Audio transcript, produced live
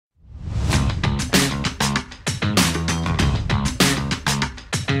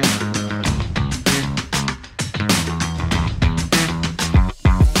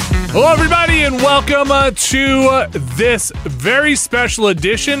Hello, everybody, and welcome to this very special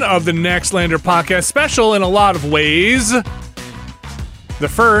edition of the Nextlander podcast. Special in a lot of ways. The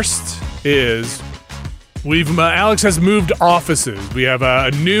first is Alex has moved offices. We have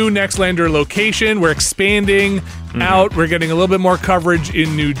a new Nextlander location. We're expanding out. We're getting a little bit more coverage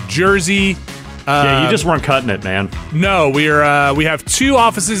in New Jersey. Yeah, you just weren't cutting it, man. No, we have 2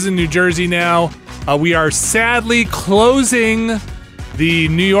 offices in New Jersey now. We are sadly closing the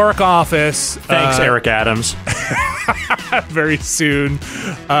New York office. Thanks, Eric Adams. Very soon.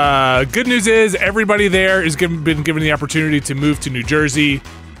 Good news is everybody there is been given the opportunity to move to New Jersey,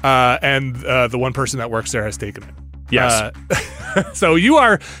 and the one person that works there has taken it. Yes. So you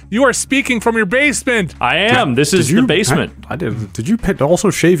are speaking from your basement. I am. This is the basement. I did. Did you also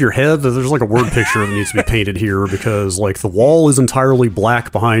shave your head? There's like a word picture that needs to be painted here because like the wall is entirely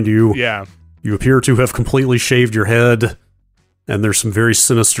black behind you. Yeah. You appear to have completely shaved your head. And there's some very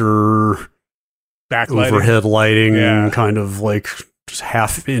sinister backlighting, overhead lighting, kind of like just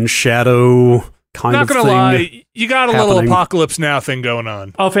half in shadow kind of thing. Not gonna lie, you got a little Apocalypse Now thing going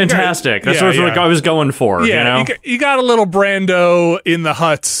on. Oh, fantastic. That's what I was going for. Yeah, you know? you got a little Brando in the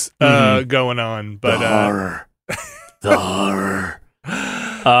huts going on. But The horror.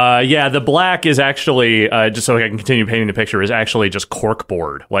 Yeah, the black is actually just so I can continue painting the picture is actually just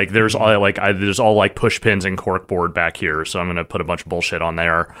corkboard. Like there's all push pins and corkboard back here, so I'm gonna put a bunch of bullshit on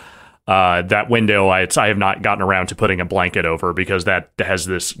there. That window I have not gotten around to putting a blanket over because that has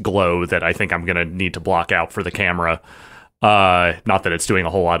this glow that I think I'm gonna need to block out for the camera. Not that it's doing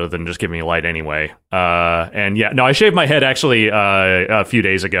a whole lot other than just giving me light anyway. And yeah, no, I shaved my head actually a few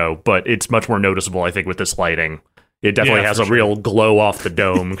days ago, but it's much more noticeable I think with this lighting. It definitely has a real glow off the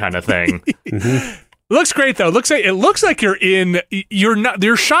dome kind of thing. Looks great though. It looks like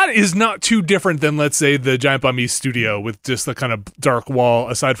your shot is not too different than let's say the Giant Bomb East studio with just the kind of dark wall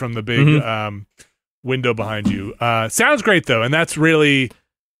aside from the big window behind you. Sounds great though, and that's really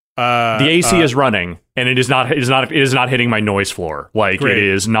the AC is running and it is not hitting my noise floor. Like great. It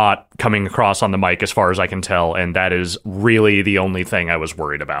is not coming across on the mic as far as I can tell, and that is really the only thing I was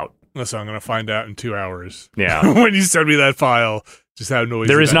worried about. Listen, I'm going to find out in 2 hours. Yeah. When you send me that file, just how noisy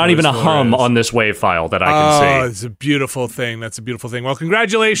there is not even a hum on this WAV file that I can see. Oh, it's a beautiful thing. That's a beautiful thing. Well,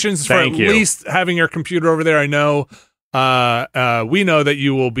 congratulations for at least having your computer over there. I know we know that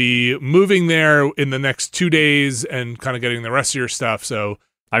you will be moving there in the next 2 days and kind of getting the rest of your stuff. So,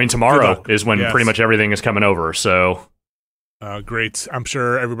 I mean, tomorrow is when pretty much everything is coming over. So, great. I'm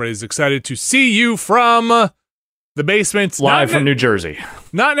sure everybody's excited to see you from the basement, live from New Jersey.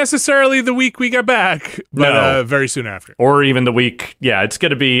 Not necessarily the week we get back, but very soon after, or even the week. Yeah, it's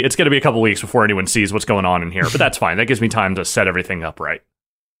gonna be a couple weeks before anyone sees what's going on in here. But that's fine. That gives me time to set everything up right.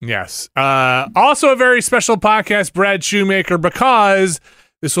 Yes. Also, a very special podcast, Brad Shoemaker, because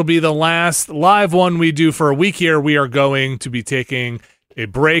this will be the last live one we do for a week here. We are going to be taking a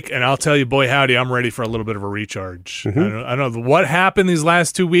break, and I'll tell you, boy, howdy, I'm ready for a little bit of a recharge. I don't know what happened these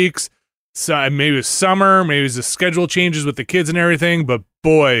last 2 weeks. So maybe it was summer, maybe it was the schedule changes with the kids and everything, but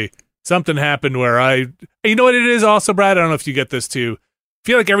boy, something happened where you know what it is also, Brad? I don't know if you get this too. I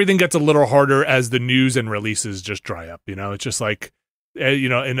feel like everything gets a little harder as the news and releases just dry up, you know? It's just like,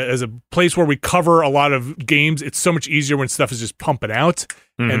 as a place where we cover a lot of games, it's so much easier when stuff is just pumping out.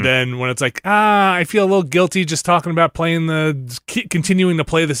 And then when it's like, I feel a little guilty just talking about continuing to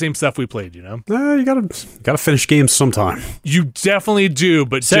play the same stuff we played, you know? You gotta finish games sometime. You definitely do,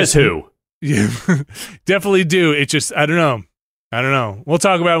 but says who? You definitely do. It just, I don't know. We'll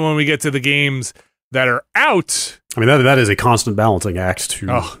talk about it when we get to the games that are out. I mean, that is a constant balancing act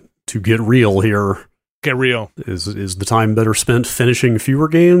to get real here. Get real. Is the time better spent finishing fewer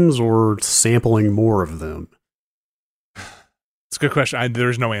games or sampling more of them? It's a good question.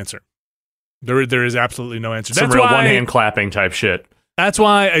 There's no answer. There is absolutely no answer. Some real one-hand clapping type shit. That's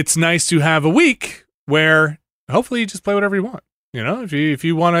why it's nice to have a week where hopefully you just play whatever you want. You know, if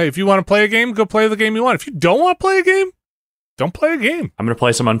you want to play a game, go play the game you want. If you don't want to play a game, don't play a game. I'm going to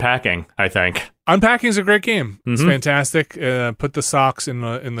play some Unpacking, I think. Unpacking is a great game. It's fantastic. Put the socks in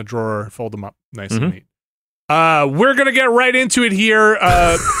the drawer, fold them up nice and neat. We're going to get right into it here.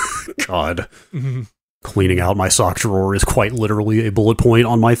 God. Cleaning out my sock drawer is quite literally a bullet point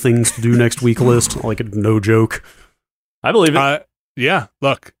on my things to do next week list. Like, no joke. I believe it. Yeah,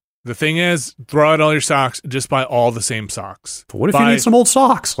 look. The thing is, throw out all your socks, just buy all the same socks. But what if you need some old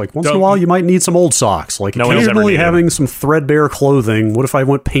socks? Like, once in a while, you might need some old socks. Like, occasionally having some threadbare clothing. What if I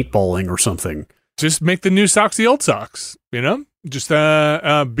went paintballing or something? Just make the new socks the old socks, you know? Just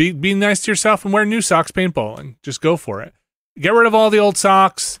be nice to yourself and wear new socks paintballing. Just go for it. Get rid of all the old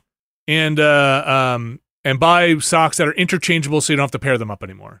socks and and buy socks that are interchangeable so you don't have to pair them up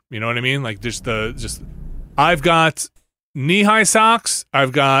anymore. You know what I mean? Like I've got knee-high socks,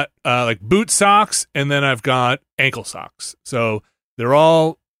 I've got like boot socks, and then I've got ankle socks. So they're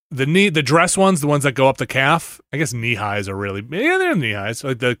all the dress ones, the ones that go up the calf. I guess knee-highs are really, yeah, they're knee-highs.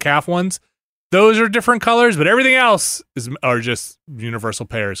 Like the calf ones, those are different colors, but everything else are just universal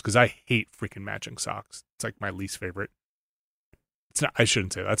pairs because I hate freaking matching socks. It's like my least favorite. It's not, I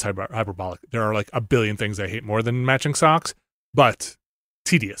shouldn't say that. That's hyperbolic. There are like a billion things I hate more than matching socks, but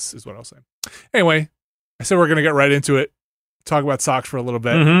tedious is what I'll say. Anyway, I said we're going to get right into it. Talk about socks for a little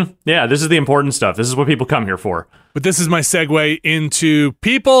bit. Mm-hmm. Yeah, this is the important stuff. This is what people come here for. But this is my segue into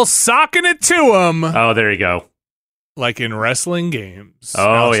people socking it to them. Oh, there you go. Like in wrestling games.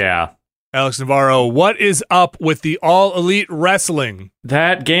 Oh, yeah. Alex Navarro, what is up with the All Elite Wrestling?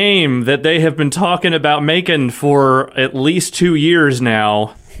 That game that they have been talking about making for at least 2 years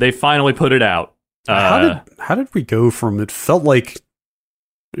now, they finally put it out. How did we go from, it felt like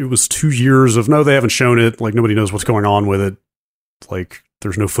it was 2 years of, no, they haven't shown it, like nobody knows what's going on with it, like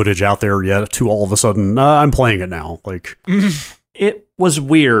there's no footage out there yet, to all of a sudden, I'm playing it now. Like, it was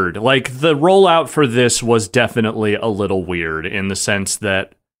weird. Like, the rollout for this was definitely a little weird in the sense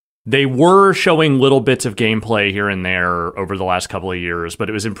that they were showing little bits of gameplay here and there over the last couple of years, but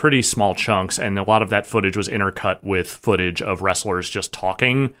it was in pretty small chunks, and a lot of that footage was intercut with footage of wrestlers just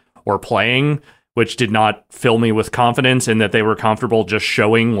talking or playing, which did not fill me with confidence in that they were comfortable just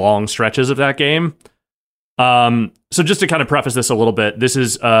showing long stretches of that game. So just to kind of preface this a little bit, this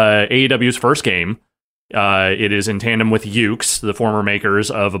is AEW's first game. It is in tandem with Ukes, the former makers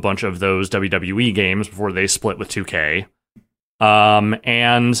of a bunch of those WWE games before they split with 2K.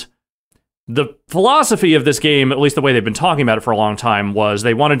 And the philosophy of this game, at least the way they've been talking about it for a long time, was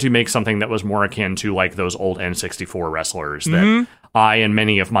they wanted to make something that was more akin to like those old N64 wrestlers that I and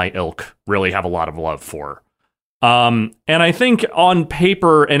many of my ilk really have a lot of love for. And I think on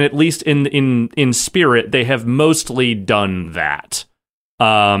paper, and at least in spirit, they have mostly done that.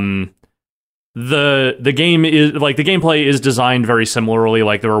 The game is like the gameplay is designed very similarly.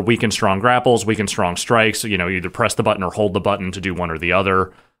 Like there are weak and strong grapples, weak and strong strikes. You know, you either press the button or hold the button to do one or the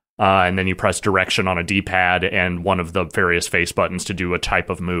other. And then you press direction on a D-pad and one of the various face buttons to do a type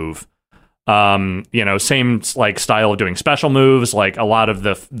of move. You know, same like style of doing special moves. Like a lot of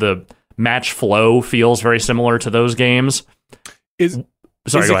the match flow feels very similar to those games. Is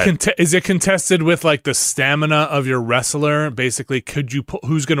it contested with like the stamina of your wrestler? Basically, could you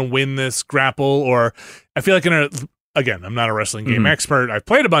who's going to win this grapple? Or I feel like again, I'm not a wrestling game expert. I've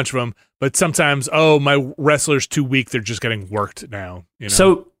played a bunch of them, but sometimes, my wrestler's too weak. They're just getting worked now. You know?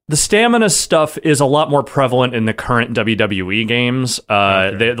 So the stamina stuff is a lot more prevalent in the current WWE games.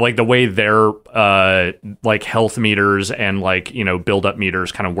 Like the way their like health meters and like, you know, build up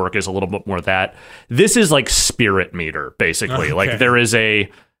meters kind of work is a little bit more that. This is like spirit meter, basically. Okay. Like there is a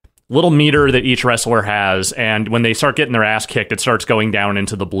little meter that each wrestler has, and when they start getting their ass kicked, it starts going down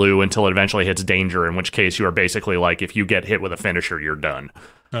into the blue until it eventually hits danger, in which case you are basically like, if you get hit with a finisher, you're done.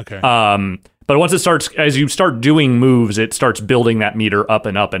 Okay. But once it starts, as you start doing moves, it starts building that meter up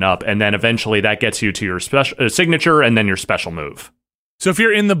and up and up, and then eventually that gets you to your special signature and then your special move. So if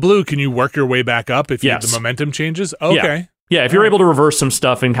you're in the blue, can you work your way back up if the momentum changes? Okay. Yeah, if you're able to reverse some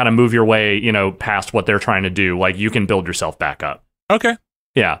stuff and kind of move your way, you know, past what they're trying to do, like you can build yourself back up. Okay.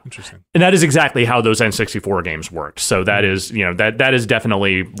 Yeah. Interesting. And that is exactly how those N64 games worked. So that is, you know, that is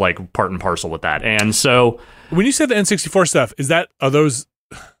definitely like part and parcel with that. And so when you said the N64 stuff, are those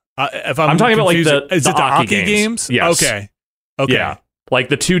if I'm talking about like is it the Aki games? Yes. Okay. Yeah. Like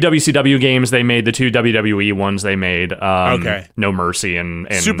the two WCW games they made, the two WWE ones they made, No Mercy and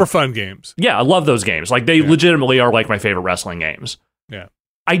super fun games. Yeah, I love those games. Like they legitimately are like my favorite wrestling games. Yeah.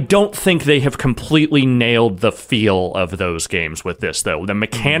 I don't think they have completely nailed the feel of those games with this though. The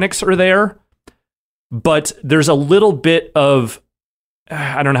mechanics are there, but there's a little bit of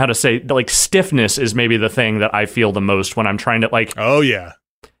I don't know how to say, like stiffness is maybe the thing that I feel the most when I'm trying to like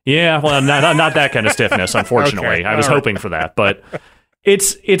Yeah, well, not that kind of stiffness, unfortunately. I was hoping for that, but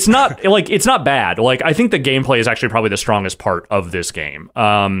it's not like it's not bad. Like I think the gameplay is actually probably the strongest part of this game.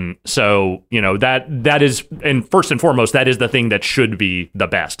 So you know that is, and first and foremost, that is the thing that should be the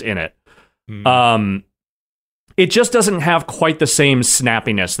best in it. It just doesn't have quite the same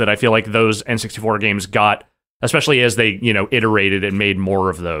snappiness that I feel like those N64 games got, especially as they iterated and made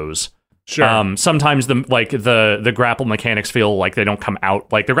more of those. Sure. Sometimes the grapple mechanics feel like they don't come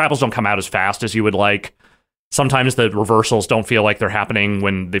out, like the grapples don't come out as fast as you would like. Sometimes the reversals don't feel like they're happening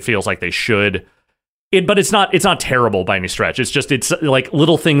when it feels like they should. But it's not terrible by any stretch. It's like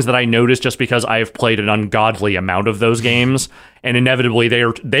little things that I noticed just because I have played an ungodly amount of those games, and inevitably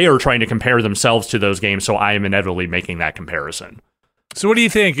they are trying to compare themselves to those games, so I am inevitably making that comparison. So what do you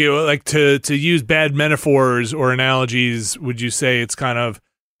think? Like to use bad metaphors or analogies, would you say it's kind of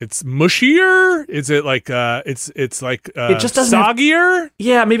it's mushier? Is it like it's like it just doesn't soggier?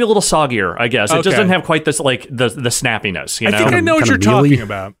 Yeah, maybe a little soggier, I guess. It just Okay. doesn't have quite this like the snappiness, you know. I think I know what you're Kinda mealy? talking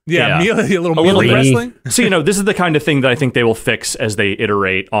about. Yeah, Yeah. mealy, a little little mealy grainy. wrestling. So, this is the kind of thing that I think they will fix as they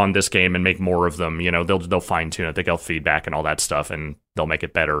iterate on this game and make more of them. They'll fine tune it, they'll feedback and all that stuff, and they'll make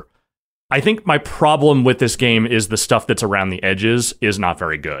it better. I think my problem with this game is the stuff that's around the edges is not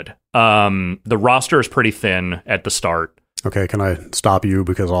very good. The roster is pretty thin at the start. Okay, can I stop you?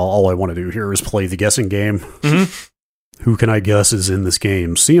 Because all I want to do here is play the guessing game. Mm-hmm. Who can I guess is in this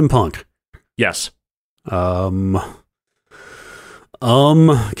game? CM Punk. Yes. Kenny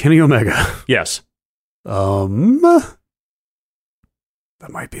Omega. Yes. That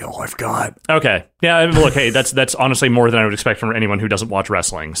might be all I've got. Okay. Yeah, look, hey, that's honestly more than I would expect from anyone who doesn't watch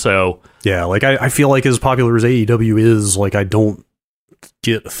wrestling. So, Yeah, like I feel like as popular as AEW is, like I don't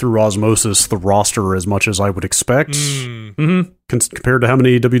get through osmosis the roster as much as I would expect mhm. compared to how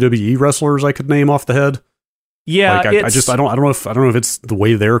many WWE wrestlers I could name off the head. Yeah, Like I don't know if it's the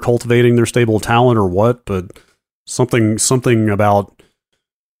way they're cultivating their stable of talent or what, but something about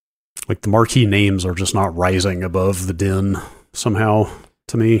like the marquee names are just not rising above the din somehow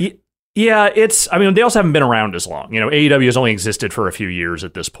to me. Yeah, they also haven't been around as long. AEW has only existed for a few years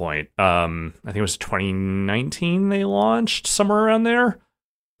at this point. I think it was 2019 they launched, somewhere around there.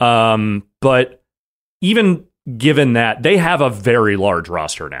 But even given that, they have a very large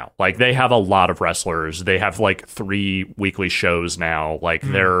roster now. Like, they have a lot of wrestlers. They have, like, 3 weekly shows now. Like,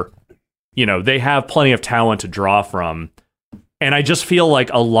 they have plenty of talent to draw from. And I just feel like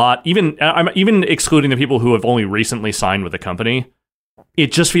a lot, I'm even excluding the people who have only recently signed with the company,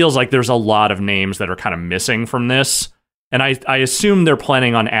 it just feels like there's a lot of names that are kind of missing from this. And I assume they're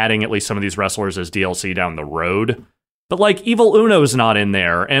planning on adding at least some of these wrestlers as DLC down the road. But, like, Evil Uno's not in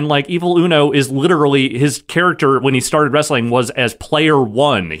there. And, like, Evil Uno is literally, his character when he started wrestling was as Player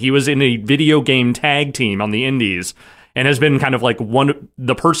One. He was in a video game tag team on the indies and has been kind of like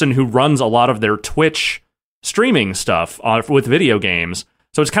the person who runs a lot of their Twitch streaming stuff with video games.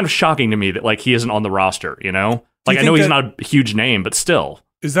 So it's kind of shocking to me that, like, he isn't on the roster, Like, I know he's not a huge name, but still.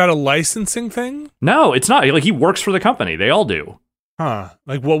 Is that a licensing thing? No, it's not. Like, he works for the company. They all do. Huh.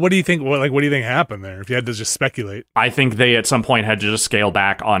 Like, what do you think? What do you think happened there? If you had to just speculate, I think they at some point had to just scale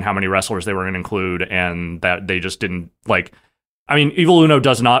back on how many wrestlers they were going to include, and that they just didn't like. I mean, Evil Uno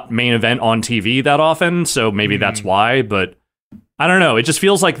does not main event on TV that often, so maybe that's why. But I don't know. It just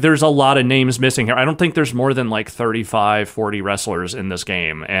feels like there's a lot of names missing here. I don't think there's more than like 35, 40 wrestlers in this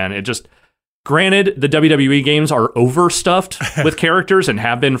game, and it just. Granted, the WWE games are overstuffed with characters and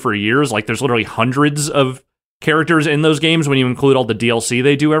have been for years. Like, there's literally hundreds of characters in those games when you include all the DLC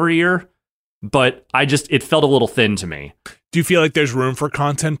they do every year. But it felt a little thin to me. do you feel like there's room for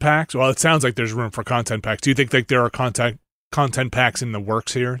content packs? Well, it sounds like there's room for content packs. Do you think like there are content packs in the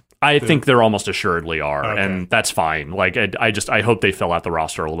works here? I think there almost assuredly are, Okay. and that's fine. Like, I hope they fill out the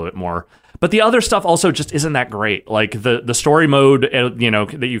roster a little bit more. But the other stuff also just isn't that great. Like, the story mode,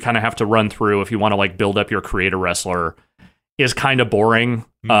 that you kind of have to run through if you want to, like, build up your creator wrestler is kind of boring.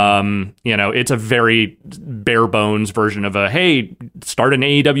 It's a very bare bones version of hey, start an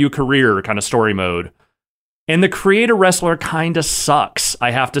AEW career kind of story mode. And the creator wrestler kind of sucks, I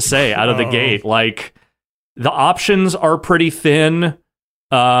have to say, out of the gate. Like, the options are pretty thin.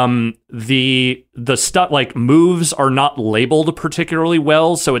 The stuff, like, moves are not labeled particularly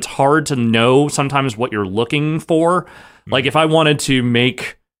well, so it's hard to know sometimes what you're looking for. Like, if I wanted to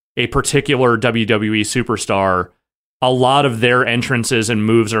make a particular WWE superstar, a lot of their entrances and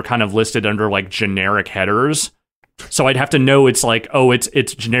moves are kind of listed under, like, generic headers. So I'd have to know it's like,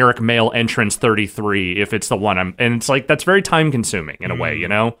 it's generic male entrance 33 if it's the one and it's like, that's very time consuming in a way,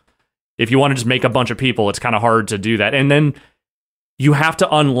 If you want to just make a bunch of people, it's kind of hard to do that. And then you have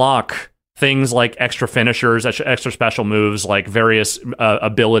to unlock things like extra finishers, extra special moves, like various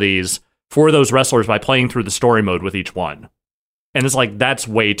abilities for those wrestlers by playing through the story mode with each one. And it's like, that's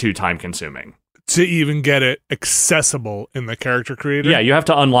way too time consuming. To even get it accessible in the character creator? Yeah, you have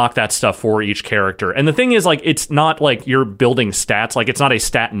to unlock that stuff for each character. And the thing is, like, it's not like you're building stats. Like, it's not a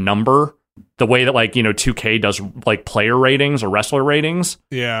stat number the way that, like, 2K does, like, player ratings or wrestler ratings.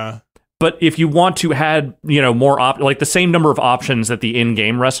 Yeah. But if you want to add, more like the same number of options that the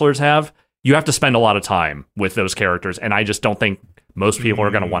in-game wrestlers have, you have to spend a lot of time with those characters, and I just don't think most people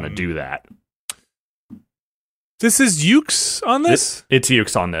are going to want to do that. This is Ukes on this? It's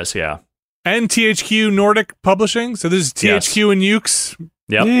Ukes on this, yeah. And THQ Nordic Publishing. So this is THQ and Ukes.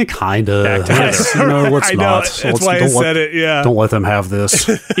 Yep. Yeah, kind of. Back together. Let's I know, not. that's why I said it, yeah. Don't let them have this.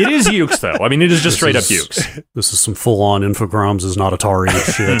 It is Ukes, though. I mean, it is just straight up Ukes. This is some full-on Infogrames is not Atari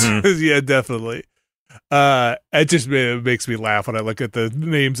shit. Yeah, definitely. It makes me laugh when I look at the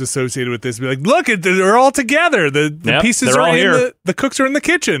names associated with this. Be like, look, they're all together. The pieces are in the cooks are in the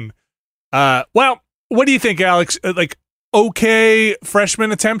kitchen. Well, what do you think, Alex? Like, okay,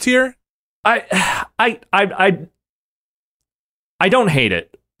 freshman attempt here. I don't hate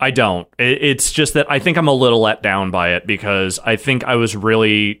it. I don't. It's just that I think I'm a little let down by it because I think I was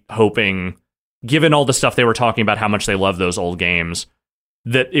really hoping, given all the stuff they were talking about, how much they love those old games,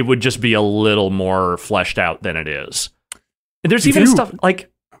 that it would just be a little more fleshed out than it is. And there's even stuff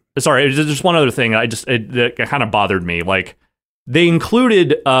like, sorry, there's just one other thing that kind of bothered me. Like, they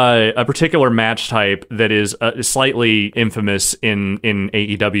included a particular match type that is slightly infamous in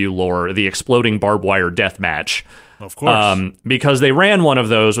AEW lore, the exploding barbed wire death match. Of course. Because they ran one of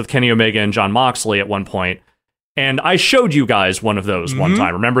those with Kenny Omega and John Moxley at one point, and I showed you guys one of those one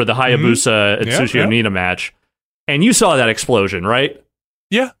time. Remember the Hayabusa Atsushi Onita match? And you saw that explosion, right?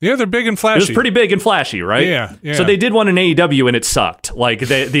 Yeah, they're big and flashy. It was pretty big and flashy, right? Yeah. So they did one in AEW and it sucked. Like,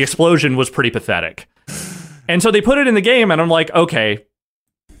 the explosion was pretty pathetic. And so they put it in the game, and I'm like, okay,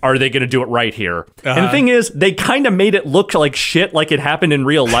 are they going to do it right here? And the thing is, they kind of made it look like shit, like it happened in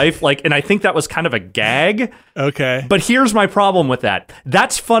real life. Like, and I think that was kind of a gag. Okay. But here's my problem with that.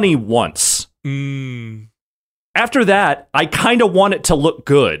 That's funny once. After that, I kind of want it to look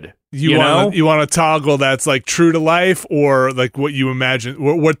good. You want to toggle that's like true to life, or like what you imagine,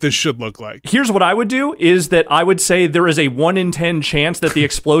 what this should look like. Here's what I would do is that I would say there is a 1 in 10 chance that the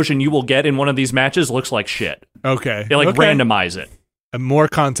explosion you will get in one of these matches looks like shit. Okay. They randomize it. And more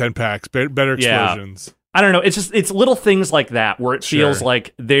content packs, better explosions. Yeah. I don't know. It's little things like that where it feels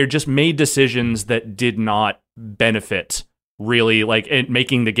like they just made decisions that did not benefit really, like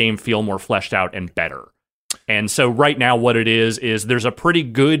making the game feel more fleshed out and better. And so right now what it is there's a pretty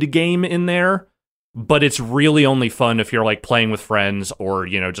good game in there, but it's really only fun if you're like playing with friends or,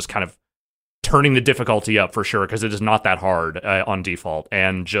 just kind of turning the difficulty up for sure, because it is not that hard on default,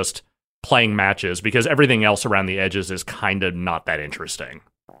 and just playing matches, because everything else around the edges is kind of not that interesting.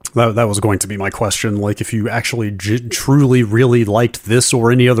 That was going to be my question. Like, if you actually truly really liked this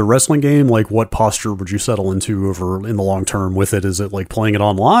or any other wrestling game, like, what posture would you settle into over in the long term with it? Is it like playing it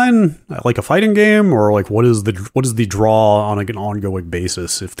online, like a fighting game, or like what is the draw on an ongoing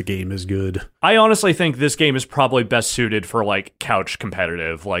basis if the game is good? I honestly think this game is probably best suited for like couch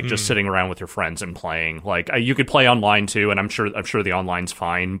competitive, like just sitting around with your friends and playing. Like, you could play online too, and I'm sure the online's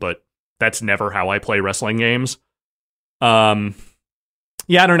fine, but that's never how I play wrestling games.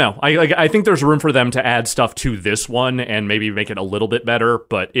 Yeah, I don't know. I think there's room for them to add stuff to this one and maybe make it a little bit better,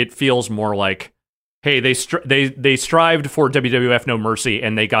 but it feels more like, hey, they strived for WWF No Mercy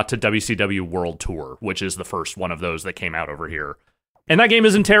and they got to WCW World Tour, which is the first one of those that came out over here. And that game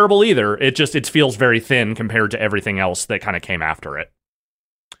isn't terrible either. It feels very thin compared to everything else that kind of came after it.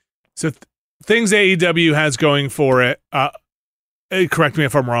 So things AEW has going for it, correct me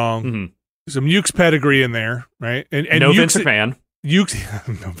if I'm wrong, some Ukes pedigree in there, right? And no Vince McMahon. No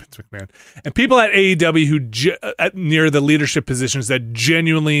Vince McMahon. And people at AEW who near the leadership positions that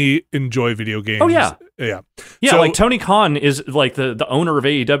genuinely enjoy video games. Oh, yeah. Yeah. Yeah, like Tony Khan is like the owner of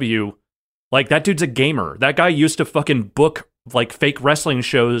AEW. Like, that dude's a gamer. That guy used to fucking book like fake wrestling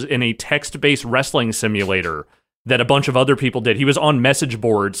shows in a text-based wrestling simulator that a bunch of other people did. He was on message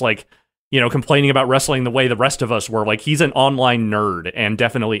boards, like, complaining about wrestling the way the rest of us were. Like, he's an online nerd and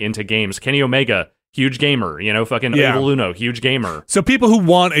definitely into games. Kenny Omega, huge gamer, fucking Evil Uno, huge gamer. So people who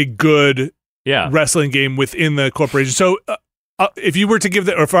want a good wrestling game within the corporation. So if you were to give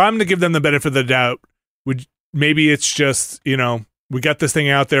or if I'm to give them the benefit of the doubt, maybe it's just, we got this thing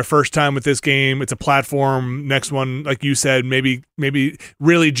out there first time with this game. It's a platform. Next one, like you said, maybe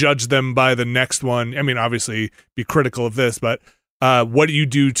really judge them by the next one. I mean, obviously be critical of this, but what do you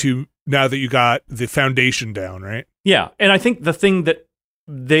do to now that you got the foundation down, right? Yeah. And I think the thing that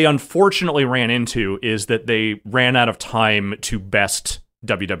they unfortunately ran into is that they ran out of time to best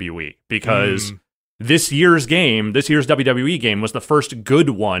WWE, because this year's WWE game was the first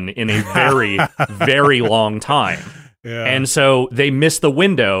good one in a very, very long time. Yeah. And so they missed the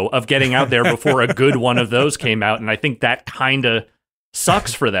window of getting out there before a good one of those came out. And I think that kind of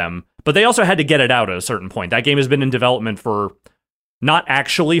sucks for them. But they also had to get it out at a certain point. That game has been in development for not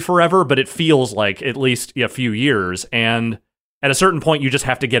actually forever, but it feels like at least a few years. And at a certain point, you just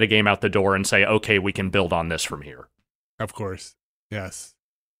have to get a game out the door and say, okay, we can build on this from here. Of course. Yes.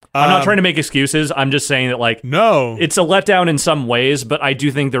 I'm not trying to make excuses. I'm just saying that, like, no, it's a letdown in some ways, but I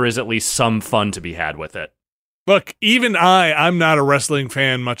do think there is at least some fun to be had with it. Look, even I'm not a wrestling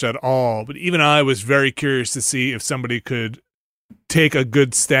fan much at all, but even I was very curious to see if somebody could take a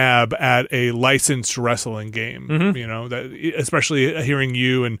good stab at a licensed wrestling game. Mhm. You know, that especially hearing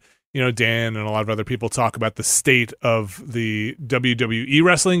you and Dan and a lot of other people talk about the state of the WWE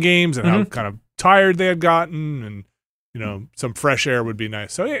wrestling games and how kind of tired they had gotten, and some fresh air would be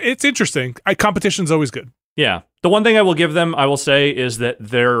nice. So it's interesting. Competition's always good. Yeah. The one thing I will give them, I will say, is that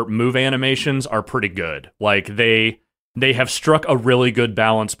their move animations are pretty good. Like, they have struck a really good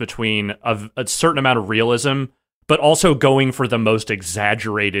balance between a certain amount of realism, but also going for the most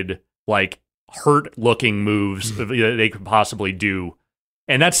exaggerated, like, hurt-looking moves that they could possibly do.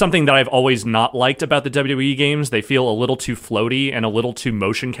 And that's something that I've always not liked about the WWE games. They feel a little too floaty and a little too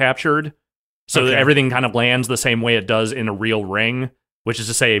motion captured. So that everything kind of lands the same way it does in a real ring, which is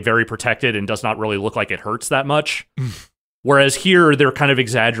to say very protected and does not really look like it hurts that much. Whereas here, they're kind of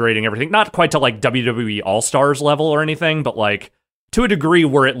exaggerating everything. Not quite to like WWE All-Stars level or anything, but like to a degree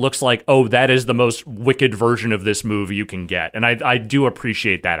where it looks like, oh, that is the most wicked version of this move you can get. And I do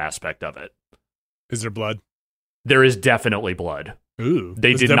appreciate that aspect of it. Is there blood? There is definitely blood. Ooh,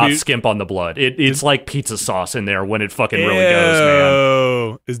 they did not skimp on the blood. It's like pizza sauce in there when it fucking really goes,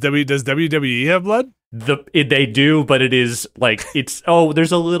 man. Does WWE have blood? They do, but it is like,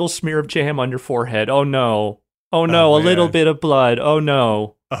 there's a little smear of jam on your forehead. Oh no. Oh no, a little bit of blood. Oh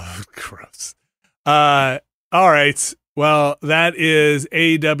no. Oh, gross. All right. Well, that is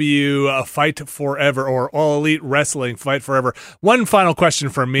AEW Fight Forever, or All Elite Wrestling Fight Forever. One final question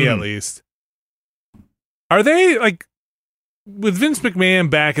from me, at least. Are they, like, with Vince McMahon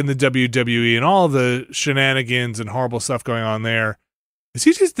back in the WWE and all the shenanigans and horrible stuff going on there,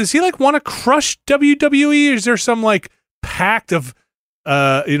 does he like want to crush WWE? Or is there some like pact of,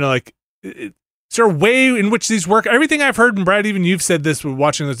 is there a way in which these work? Everything I've heard, and Brad, even you've said this with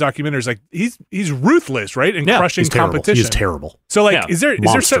watching those documentaries, like he's ruthless, right? In crushing competition. He's terrible. So like, is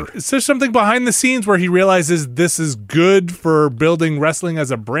there something behind the scenes where he realizes this is good for building wrestling as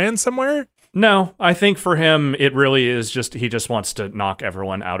a brand somewhere? No, I think for him, it really is just, he just wants to knock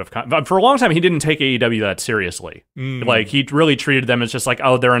everyone out of... For a long time, he didn't take AEW that seriously. Like, he really treated them as just like,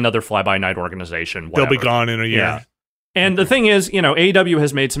 oh, they're another fly-by-night organization, whatever. They'll be gone in a year. Yeah. And the thing is, AEW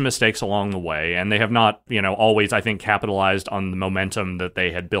has made some mistakes along the way, and they have not, always, I think, capitalized on the momentum that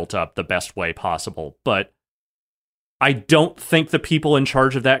they had built up the best way possible. But I don't think the people in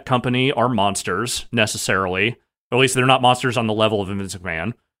charge of that company are monsters, necessarily. Or at least they're not monsters on the level of Vince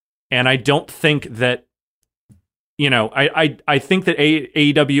McMahon. And I don't think that, I think that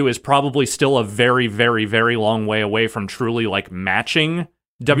AEW is probably still a very, very, very long way away from truly like matching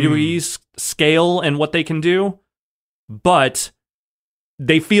WWE's scale and what they can do. But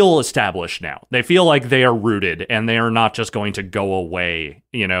they feel established now. They feel like they are rooted and they are not just going to go away.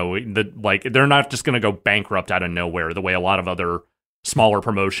 They're not just going to go bankrupt out of nowhere the way a lot of other smaller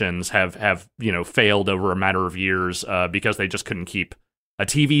promotions have failed over a matter of years because they just couldn't keep a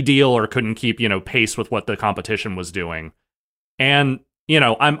TV deal or couldn't keep, pace with what the competition was doing. And,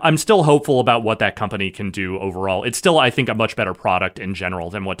 I'm still hopeful about what that company can do overall. It's still, I think, a much better product in general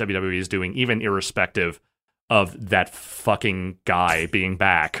than what WWE is doing, even irrespective of that fucking guy being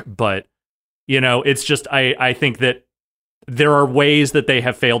back. But, it's just, I think that there are ways that they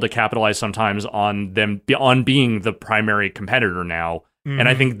have failed to capitalize sometimes on being the primary competitor now. And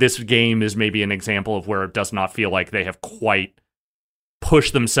I think this game is maybe an example of where it does not feel like they have quite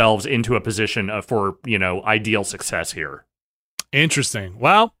push themselves into a position for, ideal success here. Interesting.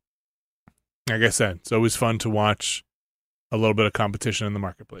 Well, like I said, it's always fun to watch a little bit of competition in the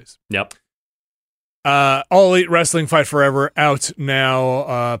marketplace. Yep. All Elite Wrestling Fight Forever out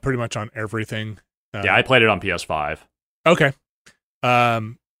now, pretty much on everything. Yeah, I played it on PS5. Okay.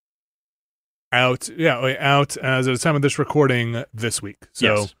 Out as of the time of this recording this week.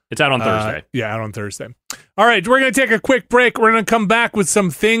 So yes, it's out on Thursday. Out on Thursday. All right, we're going to take a quick break. We're going to come back with some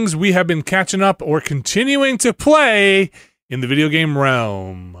things we have been catching up or continuing to play in the video game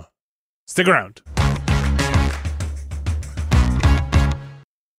realm. Stick around.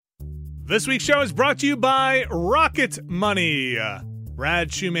 This week's show is brought to you by Rocket Money.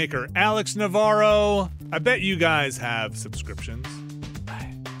 Brad Shoemaker, Alex Navarro. I bet you guys have subscriptions.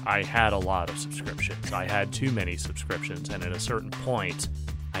 I had a lot of subscriptions. I had too many subscriptions, and at a certain point,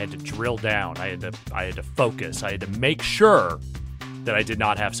 I had to drill down. I had to focus. I had to make sure that I did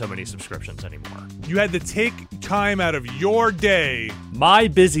not have so many subscriptions anymore. You had to take time out of your day, my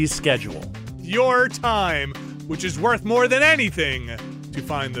busy schedule, your time, which is worth more than anything, to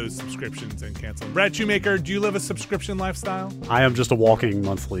find those subscriptions and cancel them. Brad Shoemaker, do you live a subscription lifestyle? I am just a walking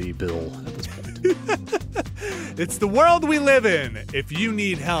monthly bill at this point. It's the world we live in. If you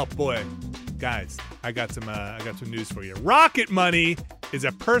need help, boy, guys, I got some news for you. Rocket Money is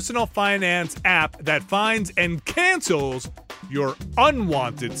a personal finance app that finds and cancels your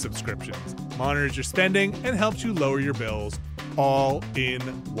unwanted subscriptions, monitors your spending, and helps you lower your bills all in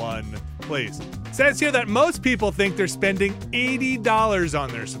one place. It says here that most people think they're spending $80 on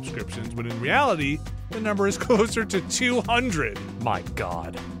their subscriptions, when in reality, the number is closer to $200. My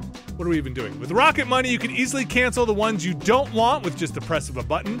God. What are we even doing? With Rocket Money, you can easily cancel the ones you don't want with just the press of a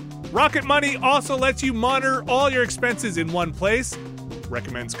button. Rocket Money also lets you monitor all your expenses in one place,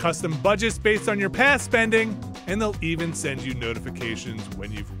 recommends custom budgets based on your past spending, and they'll even send you notifications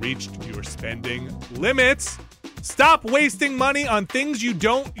when you've reached your spending limits. Stop wasting money on things you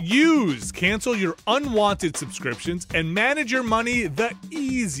don't use. Cancel your unwanted subscriptions and manage your money the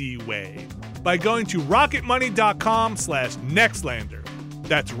easy way by going to rocketmoney.com/nextlander.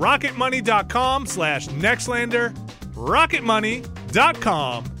 That's rocketmoney.com/nextlander.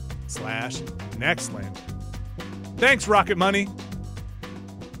 rocketmoney.com/nextlander. Thanks, Rocket Money.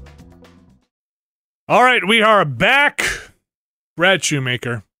 All right, we are back. Brad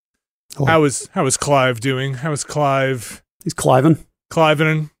Shoemaker. Hello. How is Clive doing? How is Clive? He's cliving.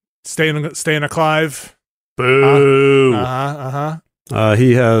 Cliving, staying a Clive. Boo.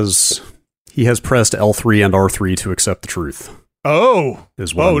 He has pressed L3 and R3 to accept the truth. Oh.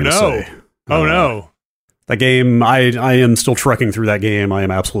 Is what I'm gonna say. Oh no. That game, I am still trekking through that game. I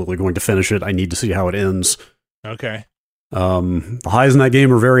am absolutely going to finish it. I need to see how it ends. Okay. The highs in that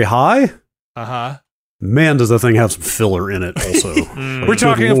game are very high. Man, does that thing have some filler in it also. We're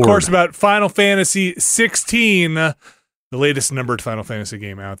talking, of course, about Final Fantasy 16, the latest numbered Final Fantasy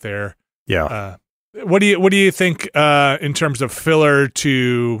game out there. Yeah. What do you think in terms of filler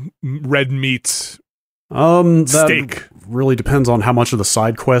to red meat steak? That really depends on how much of the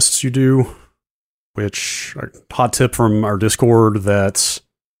side quests you do, which, hot tip from our Discord, that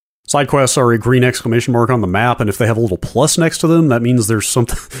side quests are a green exclamation mark on the map, and if they have a little plus next to them, that means there's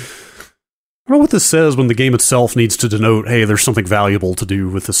something... I don't know what this says when the game itself needs to denote, hey, there's something valuable to do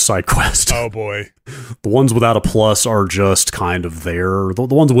with this side quest. Oh, boy. The ones without a plus are just kind of there. The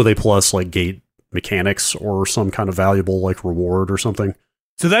ones with a plus, like, gate mechanics or some kind of valuable, like, reward or something.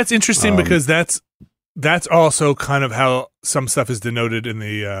 So that's interesting because that's also kind of how some stuff is denoted in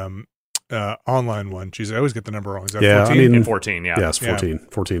the online one. Jeez, I always get the number wrong. Is that 14? I mean, in 14, yeah. Yes, 14. Yeah.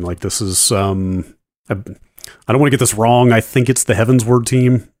 14. Like, this is... I don't want to get this wrong. I think it's the Heavensward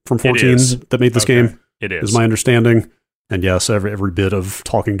team from 14 that made this game. It is my understanding. And yes, every bit of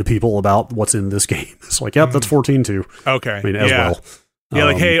talking to people about what's in this game. It's like, yep, that's 14 too. Okay. I mean, as well. Yeah,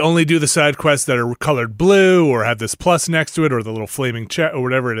 like, hey, only do the side quests that are colored blue or have this plus next to it or the little flaming chat or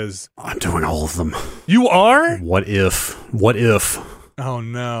whatever it is. I'm doing all of them. You are? What if? Oh,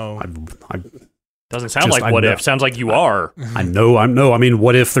 no. Doesn't sound like what if. Sounds like you are. I know. I mean,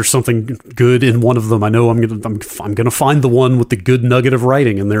 what if there's something good in one of them? I know I'm gonna find the one with the good nugget of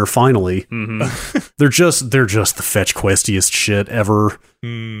writing in there. Finally, they're just the fetch questiest shit ever.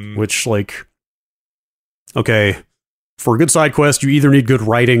 Which, like, okay, for a good side quest, you either need good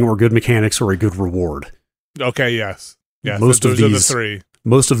writing or good mechanics or a good reward. Okay. Yes. Most of those these are the three.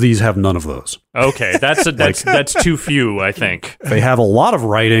 Most of these have none of those. Okay, that's too few, I think. They have a lot of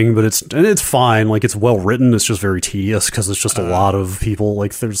writing, but it's fine. Like, it's well written. It's just very tedious because it's just a lot of people.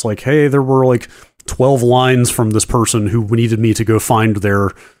 Like, there's like, hey, there were like 12 lines from this person who needed me to go find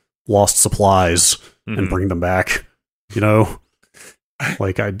their lost supplies and bring them back. You know,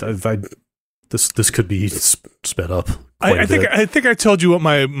 like this could be sped up. I think I told you what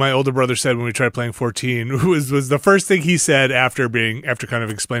my older brother said when we tried playing 14 was the first thing he said after kind of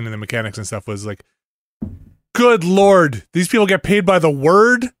explaining the mechanics and stuff was like, good Lord, these people get paid by the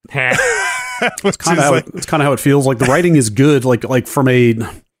word. It's kind of how it feels. Like, the writing is good. Like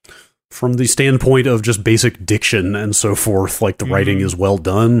from the standpoint of just basic diction and so forth. Like, the writing is well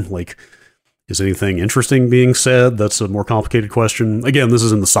done. Like, is anything interesting being said? That's a more complicated question. Again, this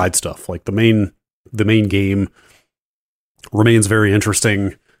is in the side stuff. Like, the main game remains very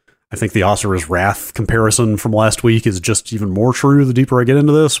interesting. I think the Asura's Wrath comparison from last week is just even more true the deeper I get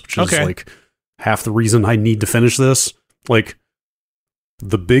into this, which is like half the reason I need to finish this. Like,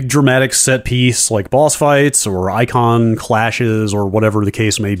 the big dramatic set piece, like boss fights or icon clashes or whatever the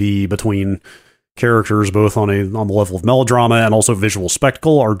case may be between characters, both on the level of melodrama and also visual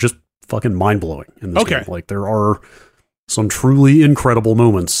spectacle, are just fucking mind-blowing in this game. Like, there are some truly incredible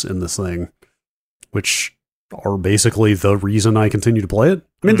moments in this thing, which are basically the reason I continue to play it.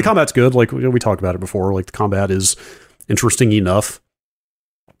 I mean, the combat's good. Like, we talked about it before. Like, the combat is interesting enough.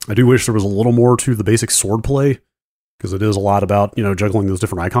 I do wish there was a little more to the basic sword play, because it is a lot about, juggling those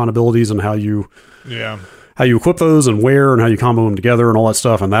different icon abilities and how you equip those and where and how you combo them together and all that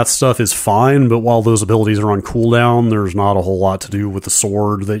stuff. And that stuff is fine, but while those abilities are on cooldown, there's not a whole lot to do with the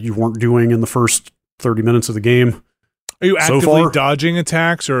sword that you weren't doing in the first 30 minutes of the game. Are you actively dodging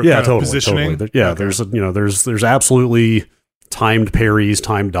attacks or kind of positioning? Totally. Yeah, okay. There's absolutely timed parries,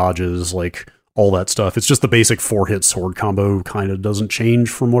 timed dodges, like all that stuff. It's just the basic 4-hit sword combo kind of doesn't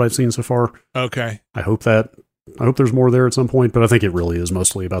change from what I've seen so far. Okay. I hope there's more there at some point, but I think it really is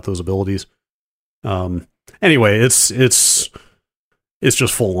mostly about those abilities. Anyway, it's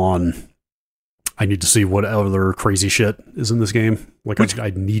just full on. I need to see what other crazy shit is in this game. Like,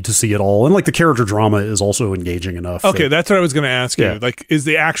 I need to see it all. And, like, the character drama is also engaging enough. Okay, that's what I was going to ask you. Like, is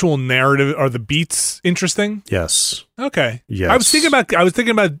the actual narrative, are the beats interesting? Yes. Okay. Yes. I was thinking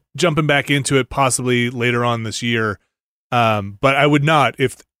about jumping back into it possibly later on this year. But I would not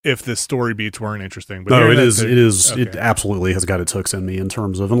if the story beats weren't interesting. But no, it is. Okay. It absolutely has got its hooks in me in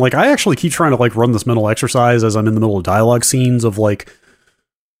terms of, and, like, I actually keep trying to, like, run this mental exercise as I'm in the middle of dialogue scenes of, like,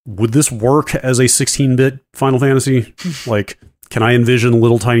 would this work as a 16-bit Final Fantasy? Like, can I envision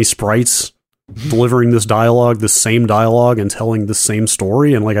little tiny sprites delivering this same dialogue and telling the same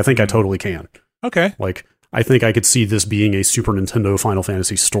story? And, like, I think I totally can. Okay. Like, I think I could see this being a Super Nintendo Final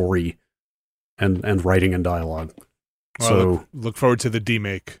Fantasy story and writing and dialogue. Well, so look forward to the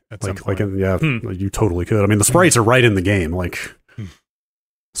demake at some point. You totally could. I mean, the sprites are right in the game. Like,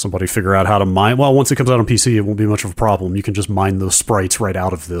 somebody figure out how to mine. Well, once it comes out on PC, it won't be much of a problem. You can just mine those sprites right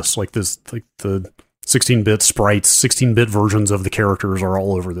out of this. Like the 16-bit sprites, 16-bit versions of the characters are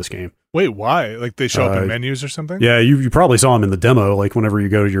all over this game. Wait, why? Like they show up in menus or something? Yeah, you probably saw them in the demo. Like whenever you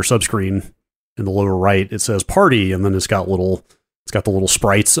go to your subscreen in the lower right, it says party, and then it's got the little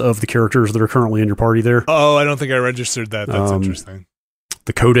sprites of the characters that are currently in your party there. Oh, I don't think I registered that. That's interesting.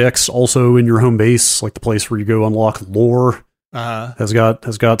 The codex also in your home base, like the place where you go unlock lore. Has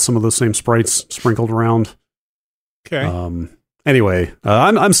got some of those same sprites sprinkled around. Okay. Anyway,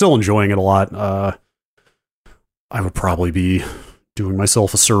 I'm still enjoying it a lot. I would probably be doing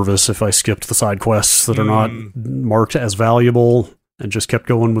myself a service if I skipped the side quests that are not marked as valuable and just kept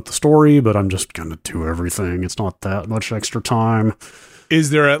going with the story, but I'm just gonna do everything. It's not that much extra time.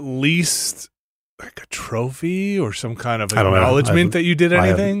 Is there at least like a trophy or some kind of acknowledgement that you did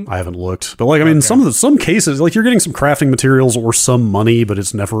anything? I haven't looked, but like, I mean, some cases, like you're getting some crafting materials or some money, but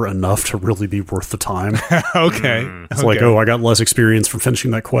it's never enough to really be worth the time. Okay. It's like, oh, I got less experience from finishing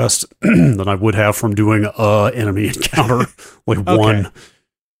that quest than I would have from doing a enemy encounter, like one.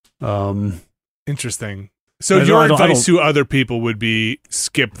 Interesting. So your advice to other people would be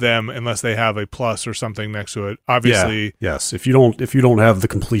skip them unless they have a plus or something next to it. Obviously, yes. If you don't have the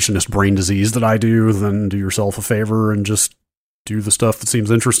completionist brain disease that I do, then do yourself a favor and just do the stuff that seems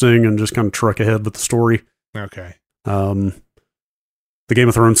interesting and just kind of truck ahead with the story. Okay. The Game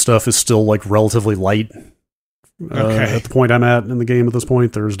of Thrones stuff is still like relatively light. At the point I'm at in the game at this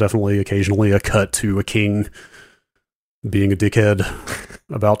point, there's definitely occasionally a cut to a king being a dickhead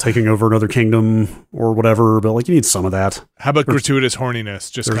about taking over another kingdom or whatever, but like you need some of that. How about gratuitous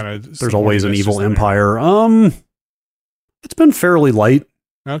horniness? Just kind of. There's always an evil empire. It's been fairly light.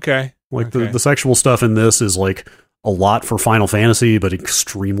 Okay. Like the sexual stuff in this is like a lot for Final Fantasy, but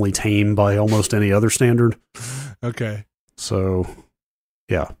extremely tame by almost any other standard. Okay. So,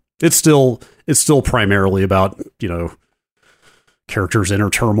 yeah, it's still primarily about, characters' inner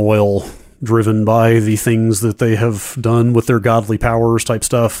turmoil, driven by the things that they have done with their godly powers type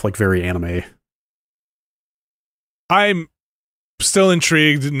stuff, like very anime. I'm still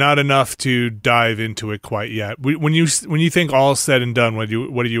intrigued, not enough to dive into it quite yet. When you think all said and done, what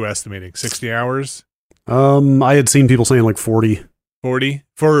are you estimating? 60 hours? I had seen people saying like 40. 40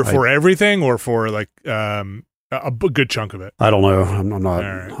 for everything, or for like a good chunk of it? I don't know. I'm not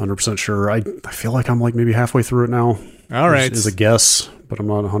 100% sure. I feel like I'm like maybe halfway through it now. All right. Is a guess, but I'm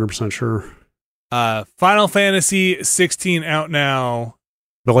not 100% sure. Final Fantasy 16 out now.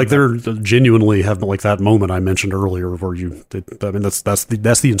 But like they're genuinely have like that moment I mentioned earlier where that's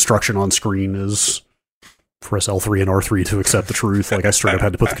the instruction on screen is press L3 and R3 to accept the truth. Like I straight up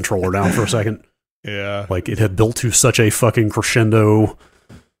had to put the controller down for a second. Yeah. Like it had built to such a fucking crescendo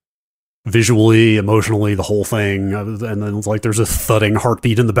visually, emotionally, the whole thing. And then it's like there's a thudding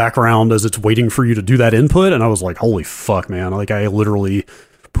heartbeat in the background as it's waiting for you to do that input. And I was like, holy fuck, man. Like I literally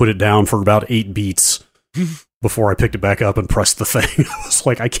put it down for about 8 beats before I picked it back up and pressed the thing. I was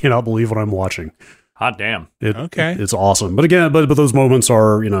like, I cannot believe what I'm watching. Hot damn. It's awesome. But again, but those moments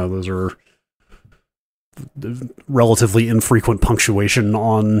are, those are relatively infrequent punctuation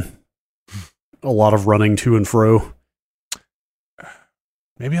on a lot of running to and fro.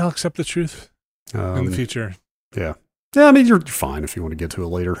 maybe I'll accept the truth in the future. Yeah. Yeah, I mean, you're fine if you want to get to it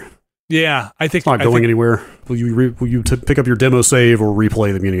later. Yeah, I think It's not going anywhere. Will you pick up your demo save or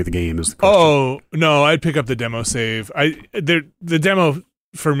replay the beginning of the game? Is the question. Oh no, I'd pick up the demo save. The demo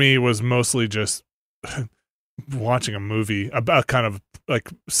for me was mostly just watching a movie about kind of like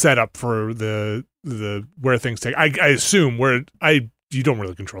setup for the where things take. I assume you don't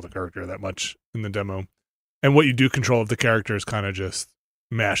really control the character that much in the demo, and what you do control of the character is kind of just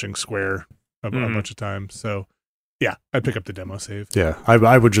mashing square a bunch of times. So. Yeah, I'd pick up the demo save. Yeah,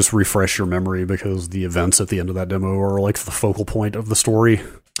 I would just refresh your memory because the events at the end of that demo are like the focal point of the story.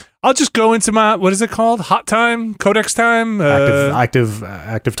 I'll just go into my, what is it called? Hot time? Codex time?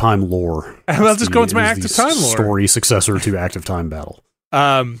 Active time lore. I'll just go into my active time lore. Story successor to active time battle.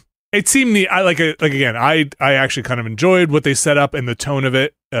 It seemed neat. I actually kind of enjoyed what they set up and the tone of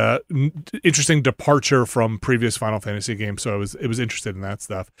it. Interesting departure from previous Final Fantasy games, so it was interested in that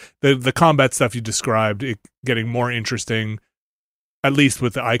stuff. The combat stuff you described, it getting more interesting, at least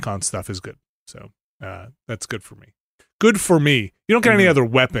with the icon stuff, is good. So that's good for me. Good for me. You don't get any other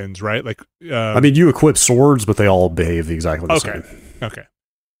weapons, right? Like, I mean, you equip swords, but they all behave exactly the same. Okay.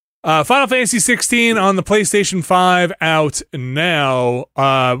 Final Fantasy 16 on the PlayStation 5 out now.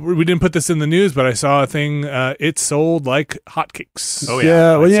 We didn't put this in the news, but I saw a thing. It sold like hotcakes. Oh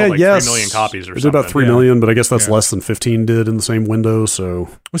yeah, well, yeah, sold like yes. 3 million copies or it did something. about 3 million, but I guess that's less than 15 did in the same window. So